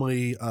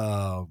family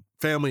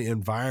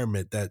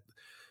environment that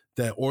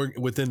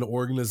within the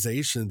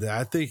organization that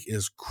I think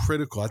is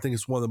critical. I think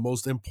it's one of the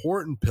most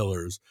important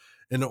pillars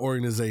in the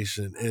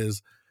organization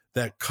is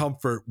that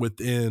comfort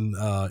within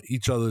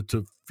each other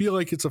to feel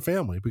like it's a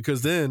family.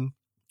 Because then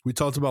we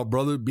talked about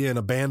being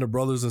a band of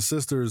brothers and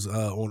sisters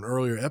on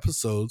earlier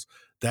episodes.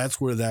 That's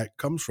where that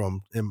comes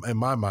from in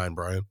my mind,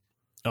 Brian.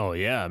 Oh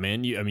yeah,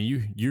 man.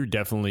 You're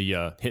definitely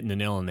hitting the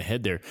nail on the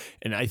head there.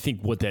 And I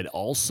think what that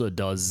also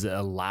does is it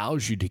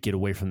allows you to get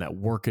away from that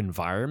work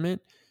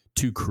environment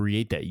to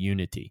create that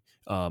unity.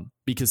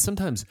 Because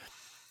sometimes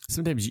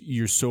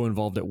you're so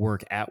involved at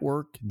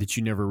work that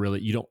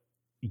you don't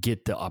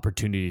get the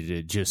opportunity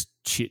to just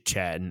chit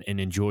chat and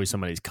enjoy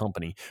somebody's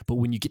company. But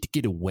when you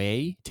get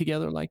away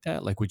together like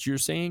that, like what you're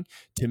saying,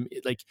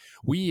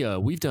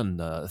 we've done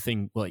the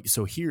thing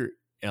so here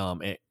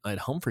at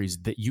Humphreys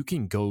that you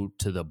can go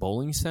to the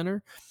bowling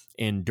center,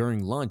 and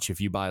during lunch,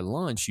 if you buy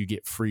lunch, you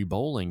get free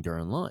bowling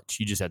during lunch.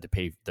 You just have to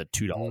pay the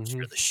 $2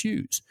 for the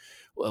shoes.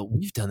 Well,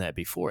 we've done that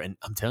before, and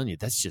I'm telling you,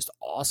 that's just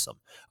awesome.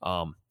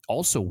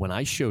 Also, when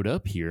I showed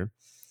up here,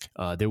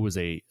 there was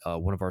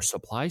one of our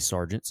supply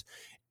sergeants,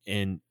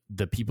 and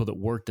the people that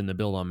worked in the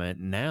build I'm at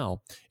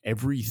now,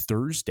 every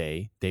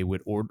Thursday they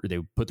would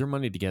put their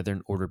money together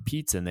and order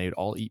pizza, and they'd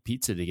all eat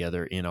pizza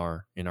together in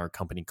our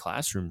company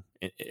classroom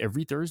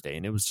every Thursday.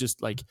 And it was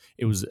just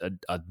it was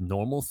a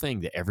normal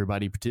thing that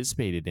everybody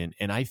participated in.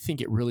 And I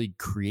think it really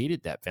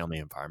created that family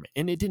environment.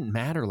 And it didn't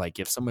matter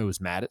if somebody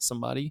was mad at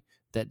somebody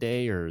that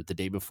day or the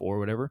day before or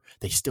whatever,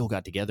 they still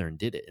got together and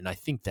did it. And I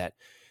think that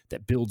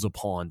builds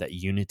upon that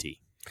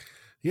unity.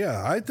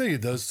 Yeah, I think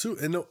it does too.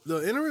 And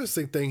the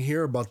interesting thing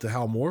here about the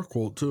Hal Moore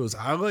quote too is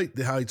I like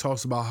how he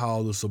talks about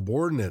how the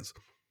subordinates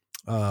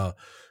are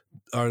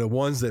the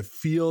ones that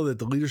feel that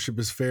the leadership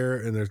is fair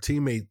and their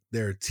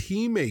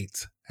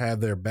teammates have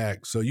their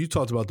back. So you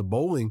talked about the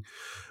bowling.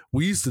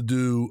 We used to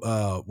do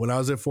when I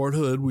was at Fort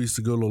Hood, we used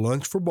to go to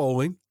lunch for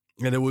bowling,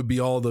 and it would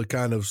be all the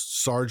kind of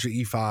Sergeant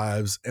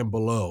E5s and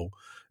below.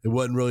 It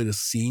wasn't really the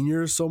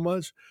seniors so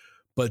much.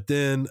 But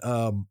then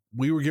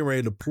we were getting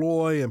ready to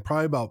deploy, and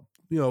probably about,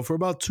 for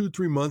about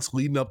 2-3 months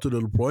leading up to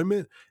the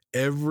deployment,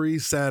 every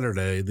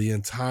Saturday, the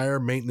entire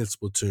maintenance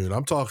platoon,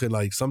 I'm talking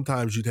like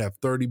sometimes you'd have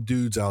 30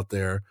 dudes out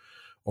there,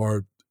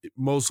 or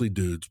mostly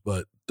dudes,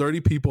 but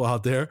 30 people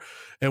out there,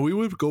 and we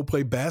would go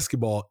play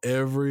basketball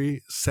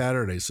every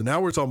Saturday. So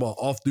now we're talking about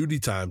off-duty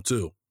time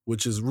too,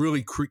 which is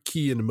really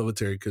key in the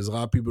military because a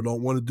lot of people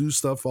don't want to do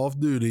stuff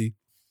off-duty.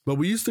 But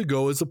we used to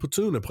go as a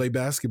platoon and play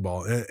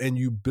basketball, and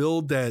you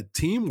build that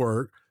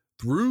teamwork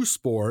through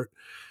sport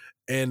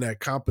and that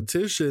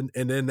competition,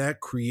 and then that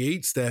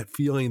creates that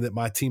feeling that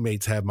my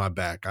teammates have my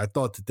back. I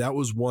thought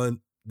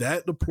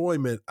that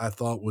deployment I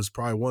thought was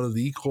probably one of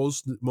the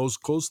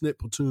most close-knit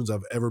platoons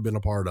I've ever been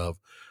a part of,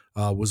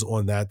 was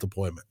on that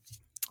deployment.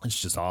 It's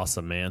just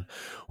awesome, man.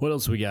 What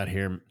else we got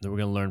here that we're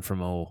going to learn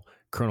from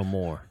Colonel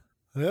Moore?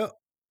 Yeah.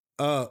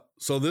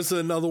 So this is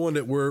another one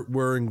that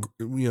we're in,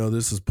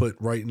 this is put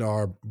right in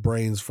our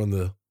brains from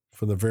the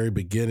very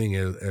beginning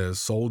as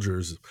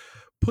soldiers.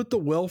 Put the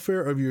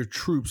welfare of your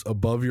troops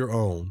above your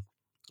own.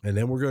 And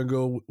then we're going to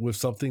go with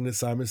something that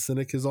Simon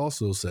Sinek has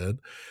also said.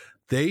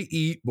 They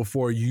eat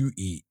before you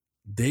eat.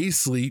 They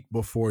sleep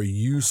before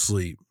you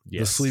sleep.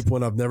 Yes. The sleep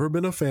one I've never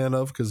been a fan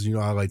of because,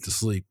 I like to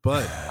sleep,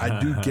 but I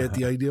do get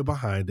the idea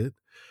behind it.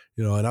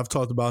 And I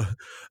talked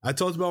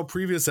about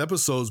previous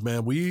episodes,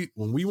 man.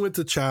 When we went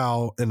to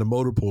chow in the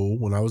motor pool,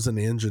 when I was in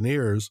the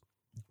engineers,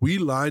 we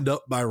lined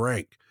up by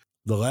rank.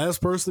 The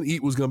last person to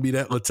eat was going to be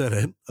that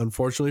lieutenant,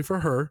 unfortunately for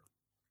her.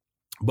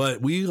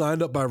 But we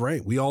lined up by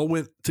rank. We all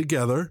went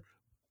together.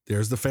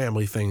 There's the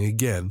family thing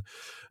again.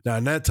 Now,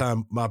 in that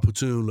time, my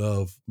platoon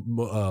of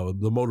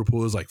the motor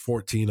pool was like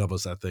 14 of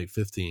us, I think,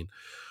 15.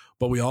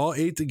 But we all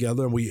ate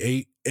together, and we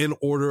ate in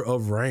order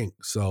of rank.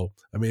 So,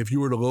 if you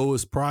were the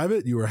lowest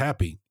private, you were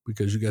happy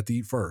because you got to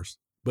eat first.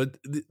 But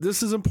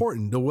this is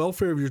important, the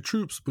welfare of your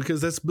troops,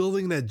 because that's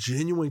building that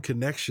genuine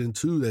connection,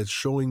 too, that's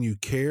showing you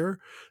care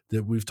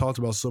that we've talked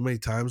about so many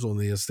times on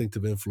the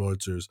Instinctive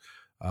Influencers.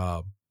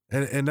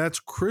 And that's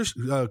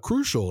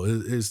crucial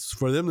is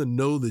for them to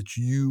know that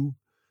you,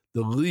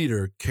 the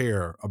leader,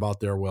 care about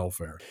their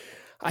welfare.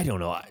 I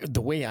don't know.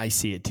 The way I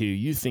see it, too,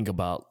 you think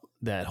about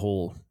that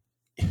whole...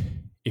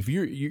 If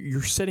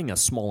you're setting a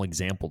small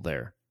example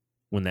there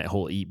when that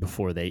whole eat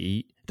before they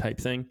eat type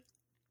thing,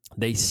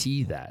 they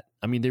see that.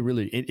 They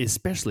really,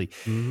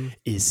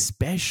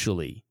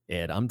 especially,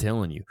 Ed, I'm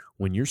telling you,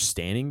 when you're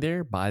standing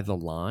there by the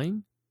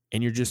line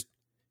and you're just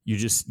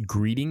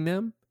greeting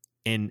them,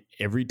 and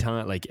every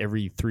time, like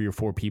every 3 or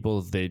 4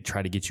 people, they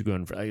try to get you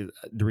going.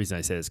 The reason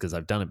I say this is because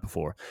I've done it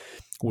before,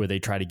 where they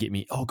try to get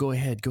me, go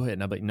ahead.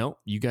 And I'm like, no,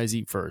 you guys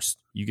eat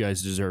first. You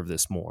guys deserve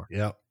this more.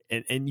 Yeah.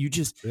 And you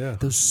just,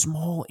 those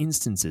small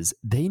instances,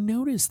 they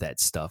notice that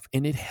stuff,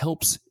 and it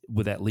helps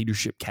with that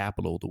leadership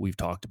capital that we've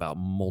talked about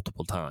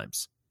multiple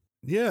times.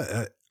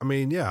 Yeah.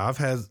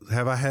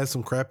 Have I had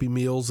some crappy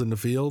meals in the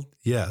field?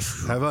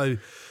 Yes. Have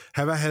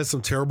I had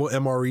some terrible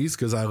MREs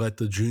because I let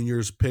the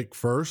juniors pick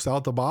first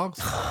out the box?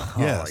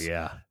 Yes. Oh,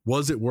 yeah.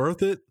 Was it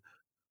worth it?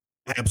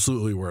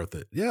 Absolutely worth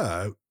it.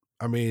 Yeah.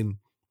 Now in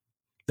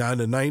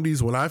the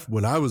 90s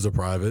when I was a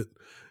private,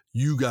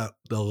 you got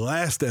the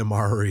last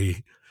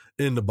MRE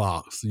in the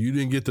box. You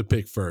didn't get to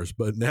pick first.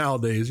 But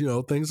nowadays,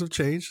 things have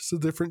changed. It's a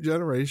different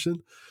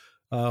generation.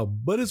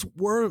 But it's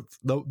worth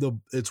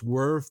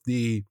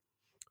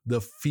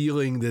the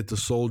feeling that the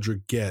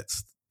soldier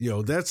gets.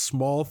 That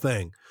small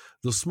thing.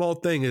 The small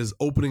thing is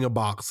opening a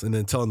box and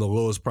then telling the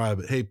lowest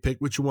private, hey, pick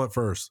what you want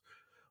first.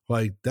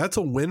 Like, that's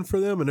a win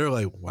for them. And they're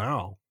like,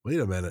 wow, wait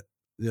a minute.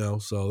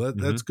 So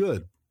that's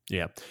good.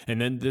 Yeah.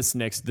 And then this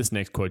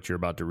next quote you're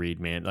about to read,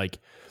 man, like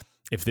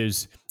if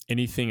there's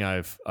anything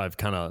I've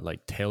kind of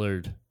like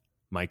tailored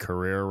my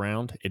career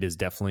around, it is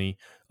definitely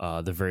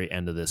the very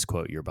end of this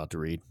quote you're about to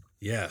read.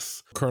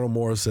 Yes. Colonel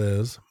Moore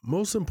says,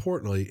 most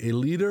importantly, a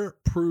leader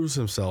proves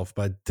himself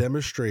by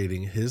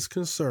demonstrating his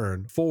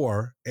concern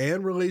for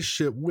and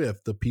relationship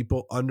with the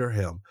people under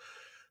him.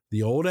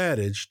 The old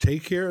adage,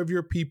 take care of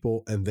your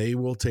people and they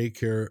will take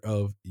care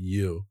of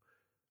you.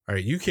 All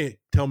right. You can't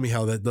tell me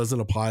how that doesn't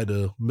apply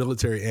to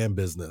military and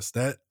business.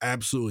 That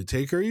absolutely,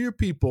 take care of your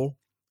people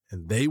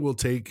and they will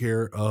take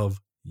care of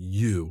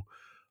you.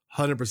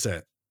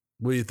 100%.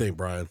 What do you think,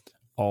 Brian?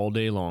 All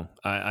day long.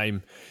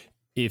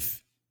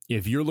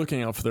 If you're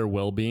looking out for their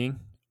well-being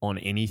on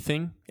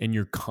anything and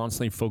you're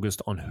constantly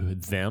focused on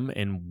them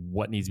and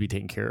what needs to be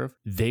taken care of,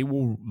 they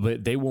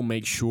will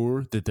make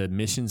sure that the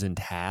missions and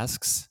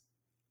tasks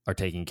are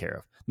taken care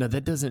of.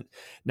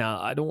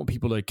 Now, I don't want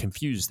people to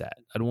confuse that.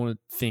 I don't want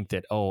to think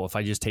that, if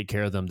I just take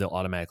care of them, they'll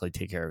automatically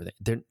take care of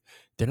everything.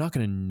 They're not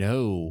going to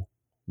know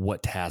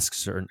what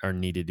tasks are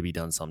needed to be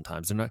done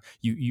sometimes. They're not,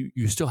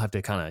 you still have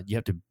to kind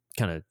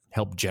of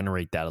help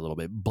generate that a little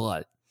bit.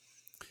 But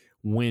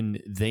when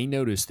they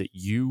notice that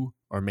you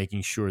are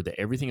making sure that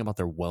everything about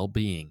their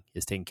well-being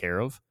is taken care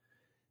of,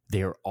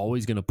 they are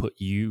always going to put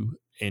you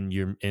and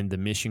the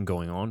mission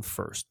going on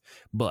first.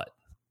 But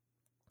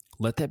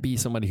let that be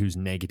somebody who's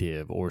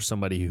negative or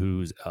somebody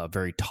who's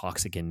very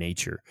toxic in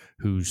nature,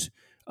 who's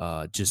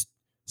just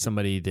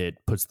somebody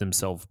that puts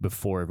themselves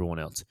before everyone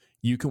else,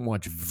 you can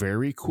watch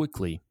very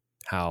quickly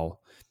how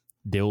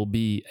there will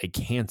be a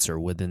cancer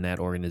within that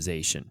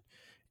organization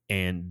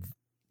and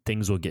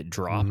things will get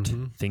dropped,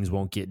 things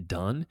won't get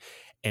done.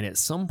 And at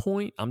some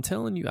point, I'm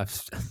telling you,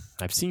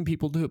 I've seen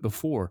people do it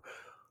before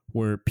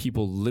where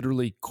people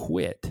literally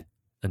quit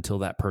until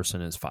that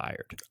person is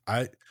fired.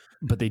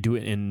 But they do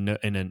it in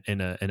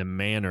a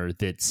manner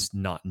that's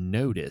not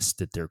noticed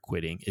that they're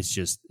quitting. It's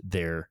just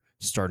they're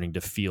starting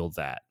to feel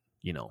that,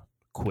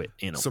 quit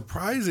in them.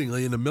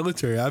 Surprisingly, in the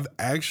military, I've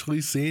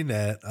actually seen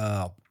that.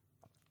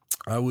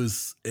 I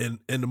was in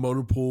the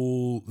motor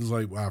pool. It was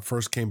like when I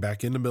first came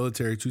back in the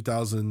military,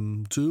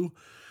 2002,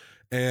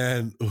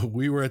 and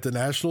we were at the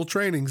National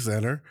Training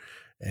Center,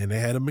 and they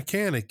had a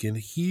mechanic, and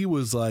he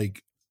was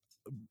like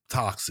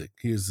toxic.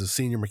 He was the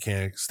senior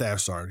mechanic, staff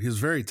sergeant. He was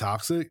very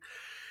toxic.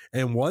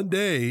 And one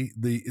day,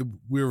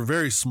 we were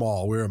very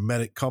small. We were a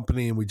medic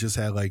company, and we just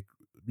had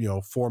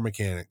 4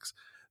 mechanics.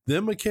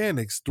 Them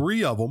mechanics,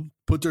 3 of them,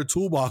 put their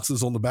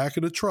toolboxes on the back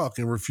of the truck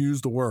and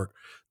refused to work.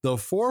 The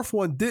 4th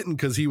one didn't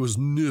because he was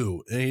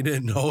new and he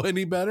didn't know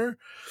any better.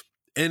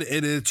 And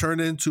it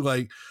turned into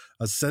like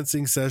a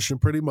sensing session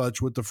pretty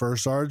much with the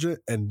first sergeant.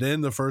 And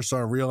then the first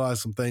sergeant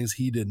realized some things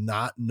he did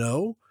not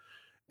know.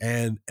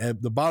 And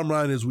the bottom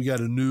line is we got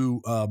a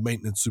new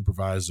maintenance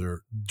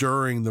supervisor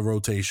during the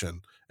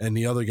rotation. And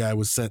the other guy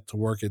was sent to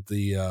work at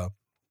the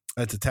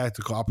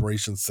Tactical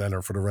Operations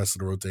Center for the rest of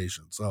the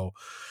rotation. So,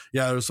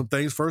 yeah, there was some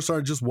things First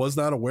Sergeant just was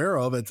not aware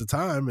of at the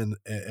time.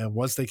 And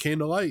once they came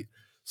to light,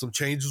 some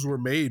changes were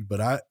made. But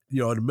in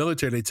the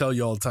military, they tell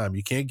you all the time,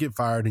 you can't get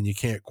fired and you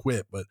can't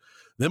quit. But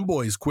them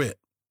boys quit.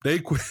 They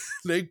quit.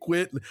 They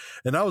quit.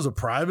 And I was a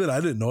private.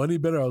 I didn't know any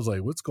better. I was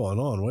like, what's going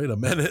on? Wait a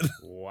minute.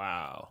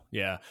 Wow.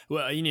 Yeah.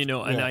 Well,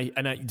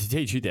 and I to tell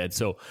you the truth, Ed,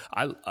 so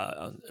I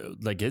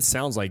it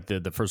sounds like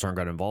the First Sergeant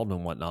got involved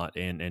and whatnot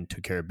and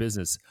took care of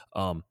business.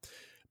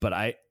 But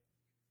I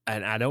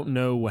don't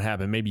know what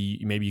happened. Maybe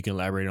you can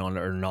elaborate on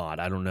it or not.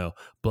 I don't know.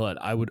 But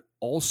I would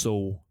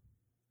also,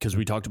 because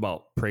we talked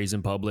about praise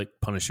in public,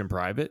 punish in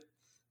private,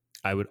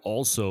 I would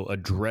also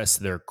address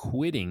their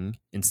quitting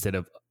instead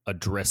of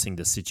addressing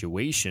the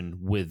situation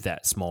with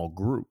that small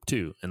group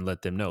too, and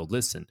let them know,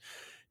 listen,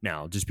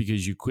 now just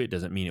because you quit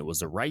doesn't mean it was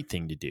the right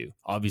thing to do.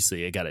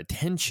 Obviously it got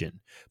attention,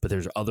 but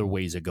there's other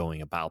ways of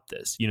going about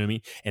this. You know what I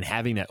mean? And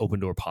having that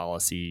open door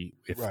policy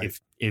if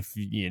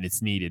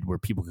it's needed, where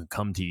people can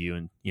come to you.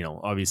 And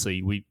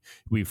obviously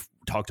we've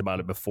talked about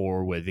it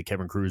before with the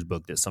Kevin Cruz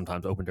book, that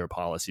sometimes open door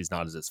policy is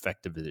not as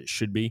effective as it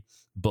should be.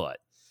 But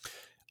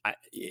I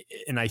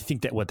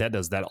think that what that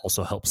does, that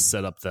also helps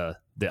set up the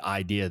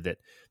idea that,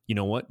 you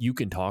know what, you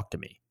can talk to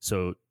me.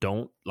 So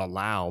don't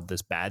allow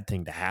this bad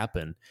thing to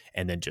happen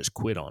and then just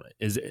quit on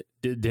it.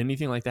 Did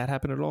anything like that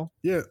happen at all?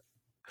 Yeah.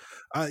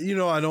 I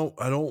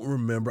don't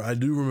remember. I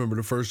do remember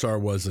the first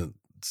sergeant wasn't.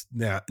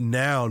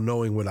 Now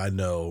knowing what I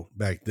know,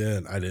 back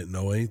then I didn't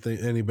know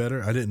any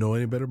better. I didn't know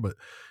any better, but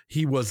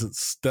he wasn't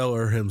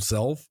stellar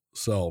himself.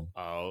 So,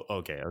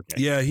 okay.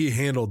 Yeah, he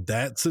handled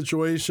that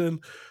situation,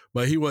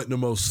 but he wasn't the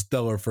most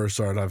stellar first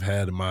sergeant I've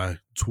had in my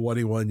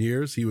 21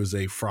 years. He was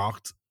a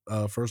frocked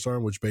first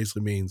sergeant, which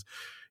basically means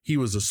he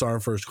was a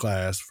sergeant first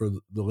class, for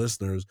the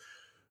listeners,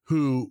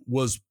 who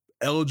was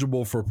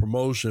eligible for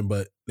promotion,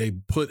 but they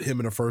put him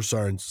in a first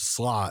sergeant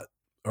slot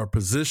or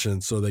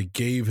position, so they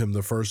gave him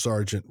the first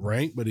sergeant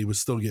rank, but he was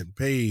still getting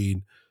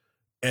paid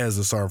as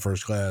a sergeant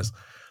first class.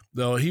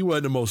 Though he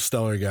wasn't the most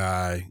stellar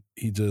guy.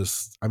 He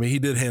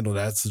did handle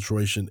that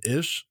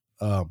situation-ish.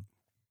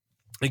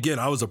 Again,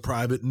 I was a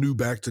private, new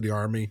back to the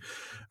Army.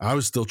 I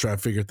was still trying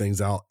to figure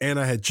things out. And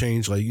I had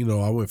changed,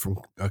 I went from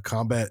a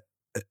combat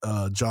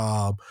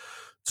job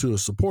to a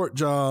support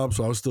job.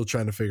 So I was still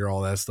trying to figure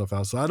all that stuff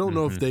out. So I don't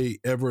know if they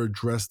ever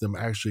addressed them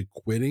actually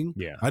quitting.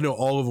 Yeah. I know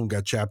all of them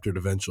got chaptered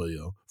eventually,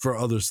 for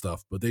other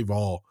stuff, but they've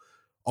all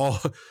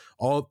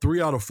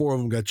 3 out of 4 of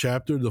them got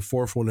chaptered. The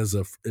 4th one is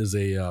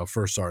a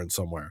first sergeant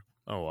somewhere.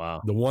 Oh,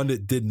 wow. The one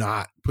that did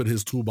not put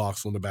his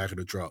toolbox on the back of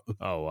the truck.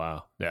 Oh,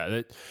 wow.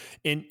 Yeah.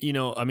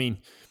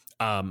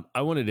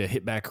 I wanted to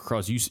hit back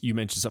across. You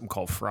mentioned something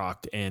called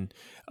frocked, and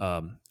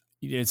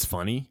it's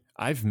funny.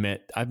 I've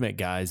met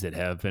guys that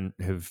have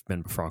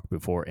been frocked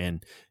before,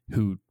 and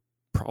who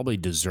probably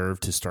deserve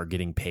to start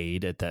getting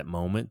paid at that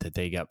moment that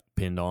they got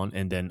pinned on,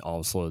 and then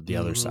also the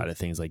other side of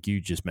things like you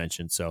just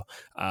mentioned. So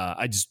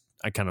I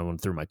kind of want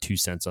to throw my 2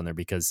 cents on there,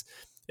 because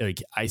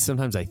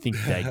sometimes I think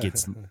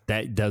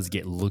that does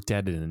get looked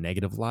at in a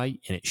negative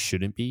light, and it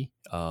shouldn't be.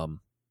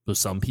 With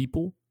some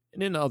people,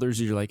 and then others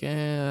you're like,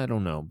 I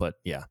don't know, but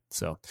yeah.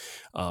 So,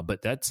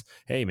 but that's,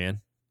 hey man,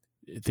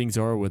 things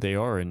are what they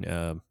are,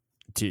 and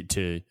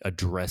to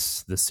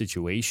address the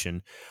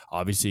situation,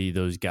 obviously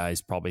those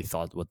guys probably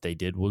thought what they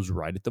did was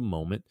right at the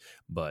moment.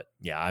 But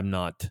yeah, I'm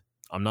not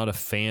a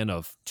fan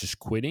of just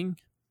quitting,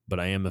 but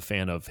I am a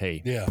fan of,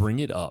 hey, bring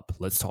it up.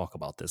 Let's talk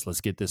about this.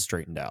 Let's get this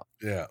straightened out.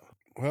 Yeah.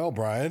 Well,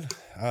 Brian,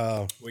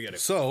 we got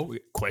a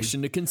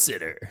question to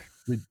consider.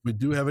 We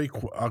do have a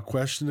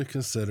question to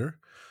consider.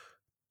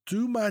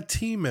 do my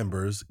team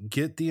members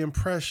get the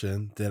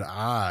impression that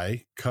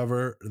I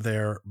cover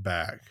their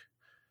back?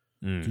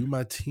 Do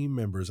my team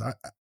members? I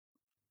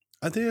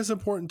think that's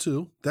important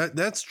too.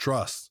 That's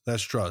trust.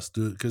 That's trust,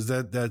 because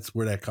that's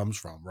where that comes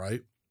from,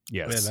 right?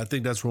 Yes. And I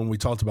think that's when we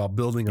talked about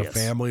building a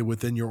family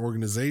within your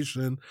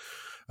organization.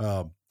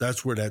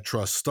 That's where that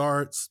trust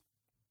starts.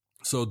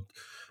 So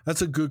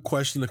that's a good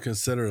question to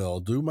consider, though.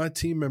 Do my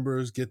team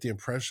members get the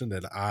impression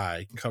that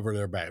I cover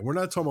their back? We're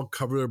not talking about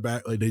cover their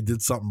back like they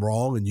did something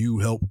wrong and you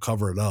help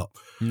cover it up.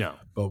 No.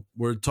 But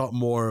we're talking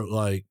more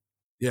like,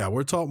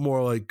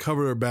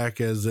 cover their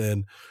back as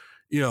in,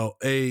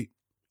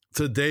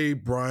 today,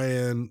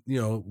 Brian,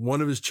 one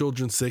of his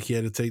children's sick. He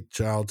had to take the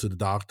child to the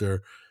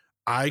doctor.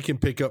 I can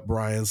pick up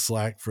Brian's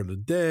slack for the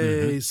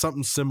day,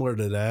 something similar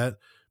to that.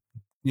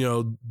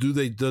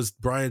 Does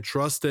Brian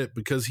trust it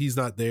because he's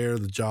not there,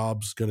 the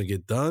job's going to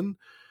get done?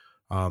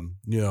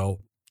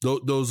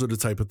 Those are the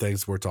type of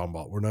things we're talking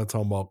about. We're not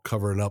talking about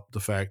covering up the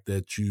fact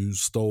that you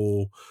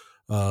stole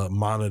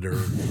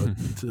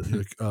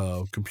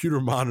computer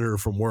monitor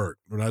from work.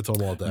 We're not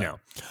talking about that.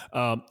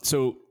 No.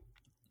 So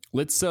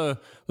let's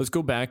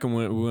go back and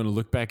we're going to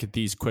look back at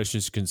these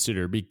questions to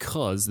consider,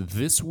 because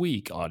this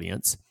week,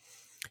 audience,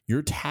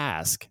 your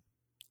task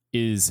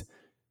is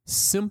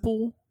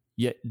simple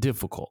yet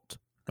difficult.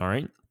 All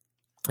right.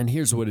 And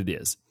here's what it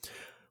is. I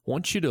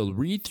want you to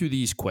read through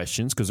these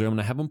questions, because I'm going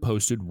to have them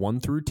posted 1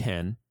 through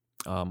 10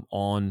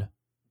 on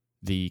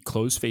the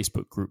closed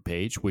Facebook group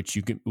page, which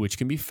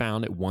can be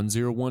found at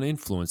 101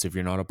 Influence. If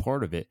you're not a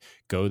part of it,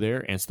 go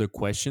there, answer the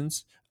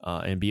questions,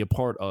 and be a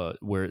part of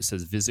where it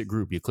says visit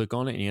group. You click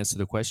on it and you answer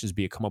the questions,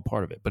 become a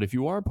part of it. But if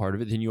you are a part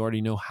of it, then you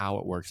already know how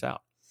it works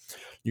out.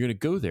 You're going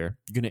to go there,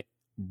 you're going to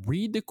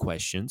read the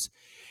questions,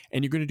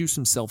 and you're going to do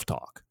some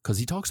self-talk, because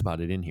he talks about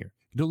it in here.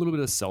 You do a little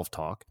bit of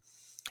self-talk,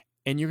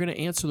 and you're going to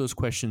answer those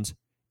questions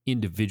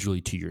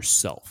individually to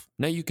yourself.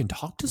 Now, you can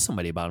talk to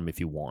somebody about them if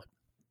you want,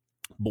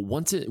 but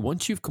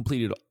once you've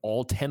completed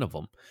all 10 of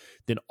them,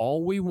 then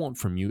all we want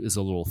from you is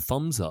a little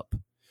thumbs up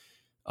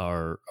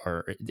or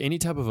any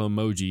type of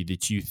emoji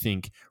that you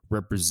think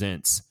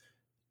represents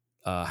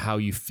how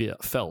you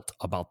felt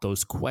about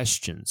those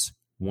questions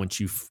once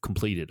you've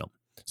completed them.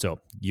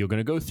 So you're going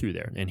to go through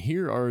there, and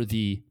here are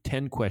the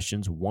 10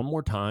 questions one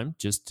more time,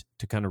 just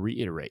to kind of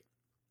reiterate.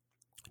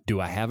 Do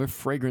I have a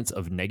fragrance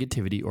of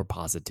negativity or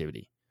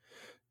positivity?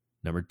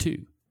 Number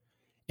 2,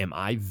 am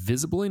I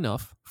visible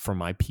enough for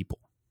my people?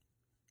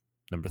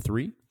 Number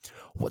 3,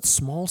 what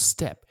small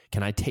step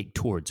can I take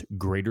towards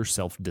greater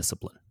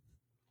self-discipline?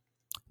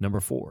 Number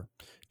 4,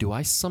 do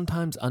I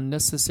sometimes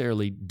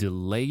unnecessarily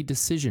delay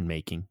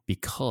decision-making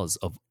because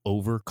of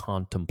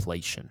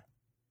over-contemplation?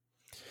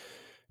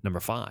 Number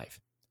 5,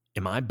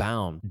 am I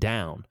bound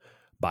down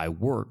by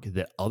work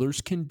that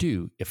others can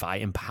do if I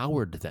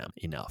empowered them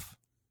enough?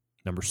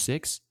 Number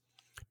 6,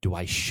 do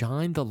I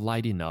shine the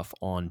light enough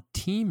on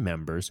team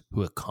members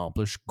who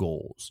accomplish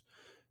goals?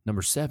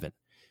 Number 7,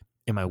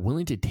 am I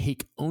willing to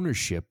take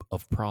ownership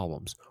of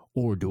problems,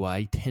 or do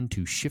I tend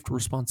to shift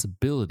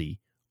responsibility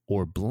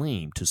or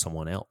blame to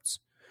someone else?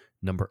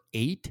 Number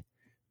 8,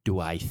 do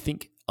I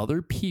think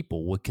other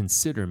people would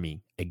consider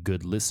me a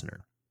good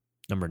listener?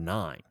 Number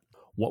 9,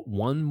 what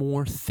one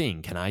more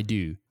thing can I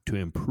do to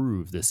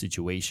improve the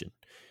situation?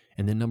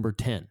 And then number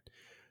 10,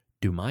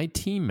 do my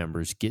team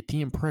members get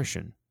the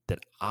impression that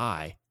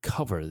I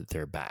cover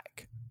their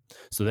back?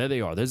 So there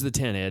they are. There's the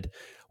 10, Ed.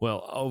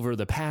 Well, over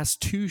the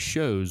past 2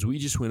 shows, we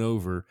just went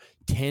over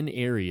 10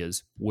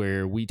 areas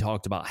where we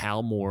talked about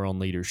Hal Moore on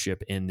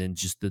leadership, and then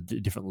just the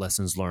different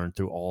lessons learned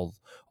through all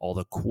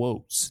the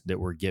quotes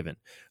that were given.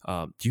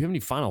 Do you have any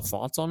final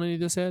thoughts on any of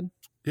this, Ed?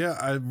 Yeah,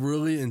 I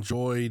really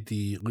enjoyed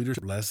the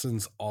leadership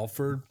lessons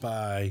offered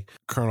by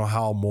Colonel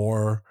Hal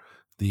Moore,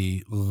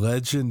 the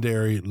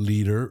legendary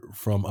leader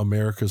from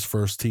America's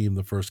first team,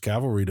 the 1st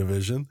Cavalry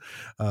Division.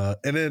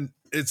 And then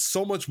it's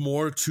so much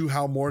more to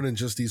Hal Moore than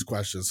just these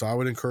questions. So I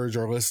would encourage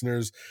our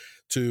listeners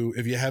to,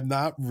 if you have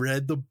not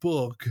read the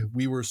book,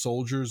 We Were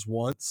Soldiers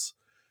Once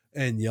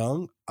and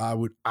Young, I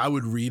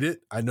would read it.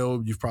 I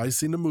know you've probably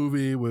seen the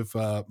movie with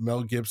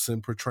Mel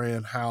Gibson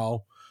portraying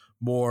Hal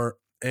Moore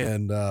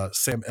and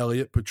Sam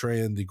Elliott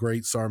portraying the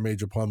great Sergeant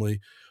Major Plumley.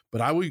 But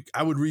I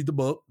would read the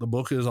book. The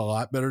book is a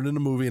lot better than the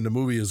movie, and the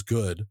movie is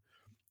good.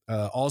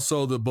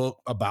 Also, the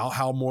book about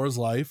Hal Moore's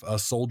life, A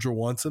Soldier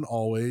Once and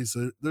Always.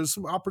 There's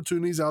some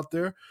opportunities out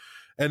there.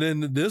 And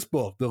then this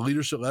book, The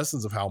Leadership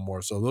Lessons of Hal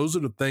Moore. So those are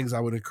the things I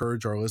would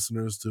encourage our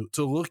listeners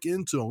to look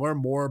into and learn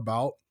more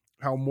about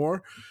Hal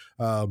Moore.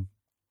 One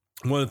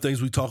of the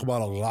things we talk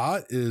about a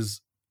lot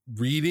is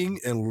reading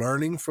and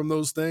learning from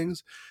those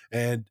things,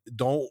 and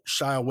don't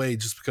shy away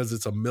just because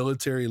it's a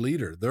military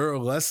leader. There are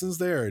lessons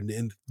there,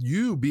 and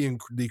you being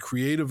the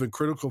creative and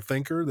critical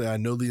thinker that I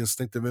know the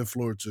instinctive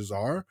influencers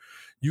are,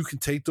 you can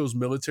take those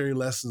military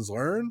lessons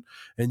learned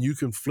and you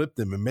can flip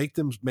them and make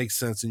them make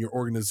sense in your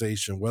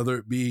organization, whether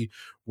it be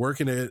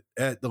working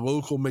at the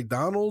local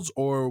McDonald's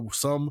or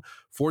some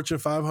Fortune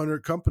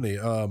 500 company.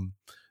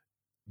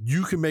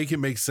 You can make it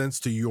make sense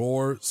to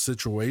your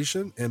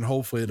situation, and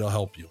hopefully it'll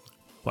help you.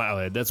 Wow,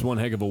 Ed, that's one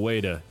heck of a way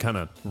to kind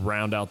of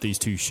round out these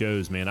two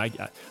shows, man.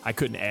 I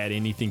couldn't add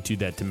anything to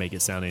that to make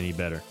it sound any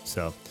better.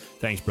 So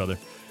thanks, brother.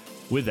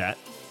 With that,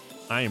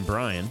 I am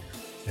Brian.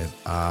 And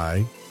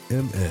I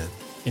am Ed.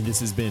 And this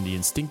has been the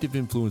Instinctive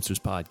Influencers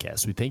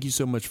Podcast. We thank you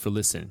so much for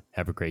listening.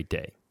 Have a great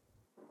day.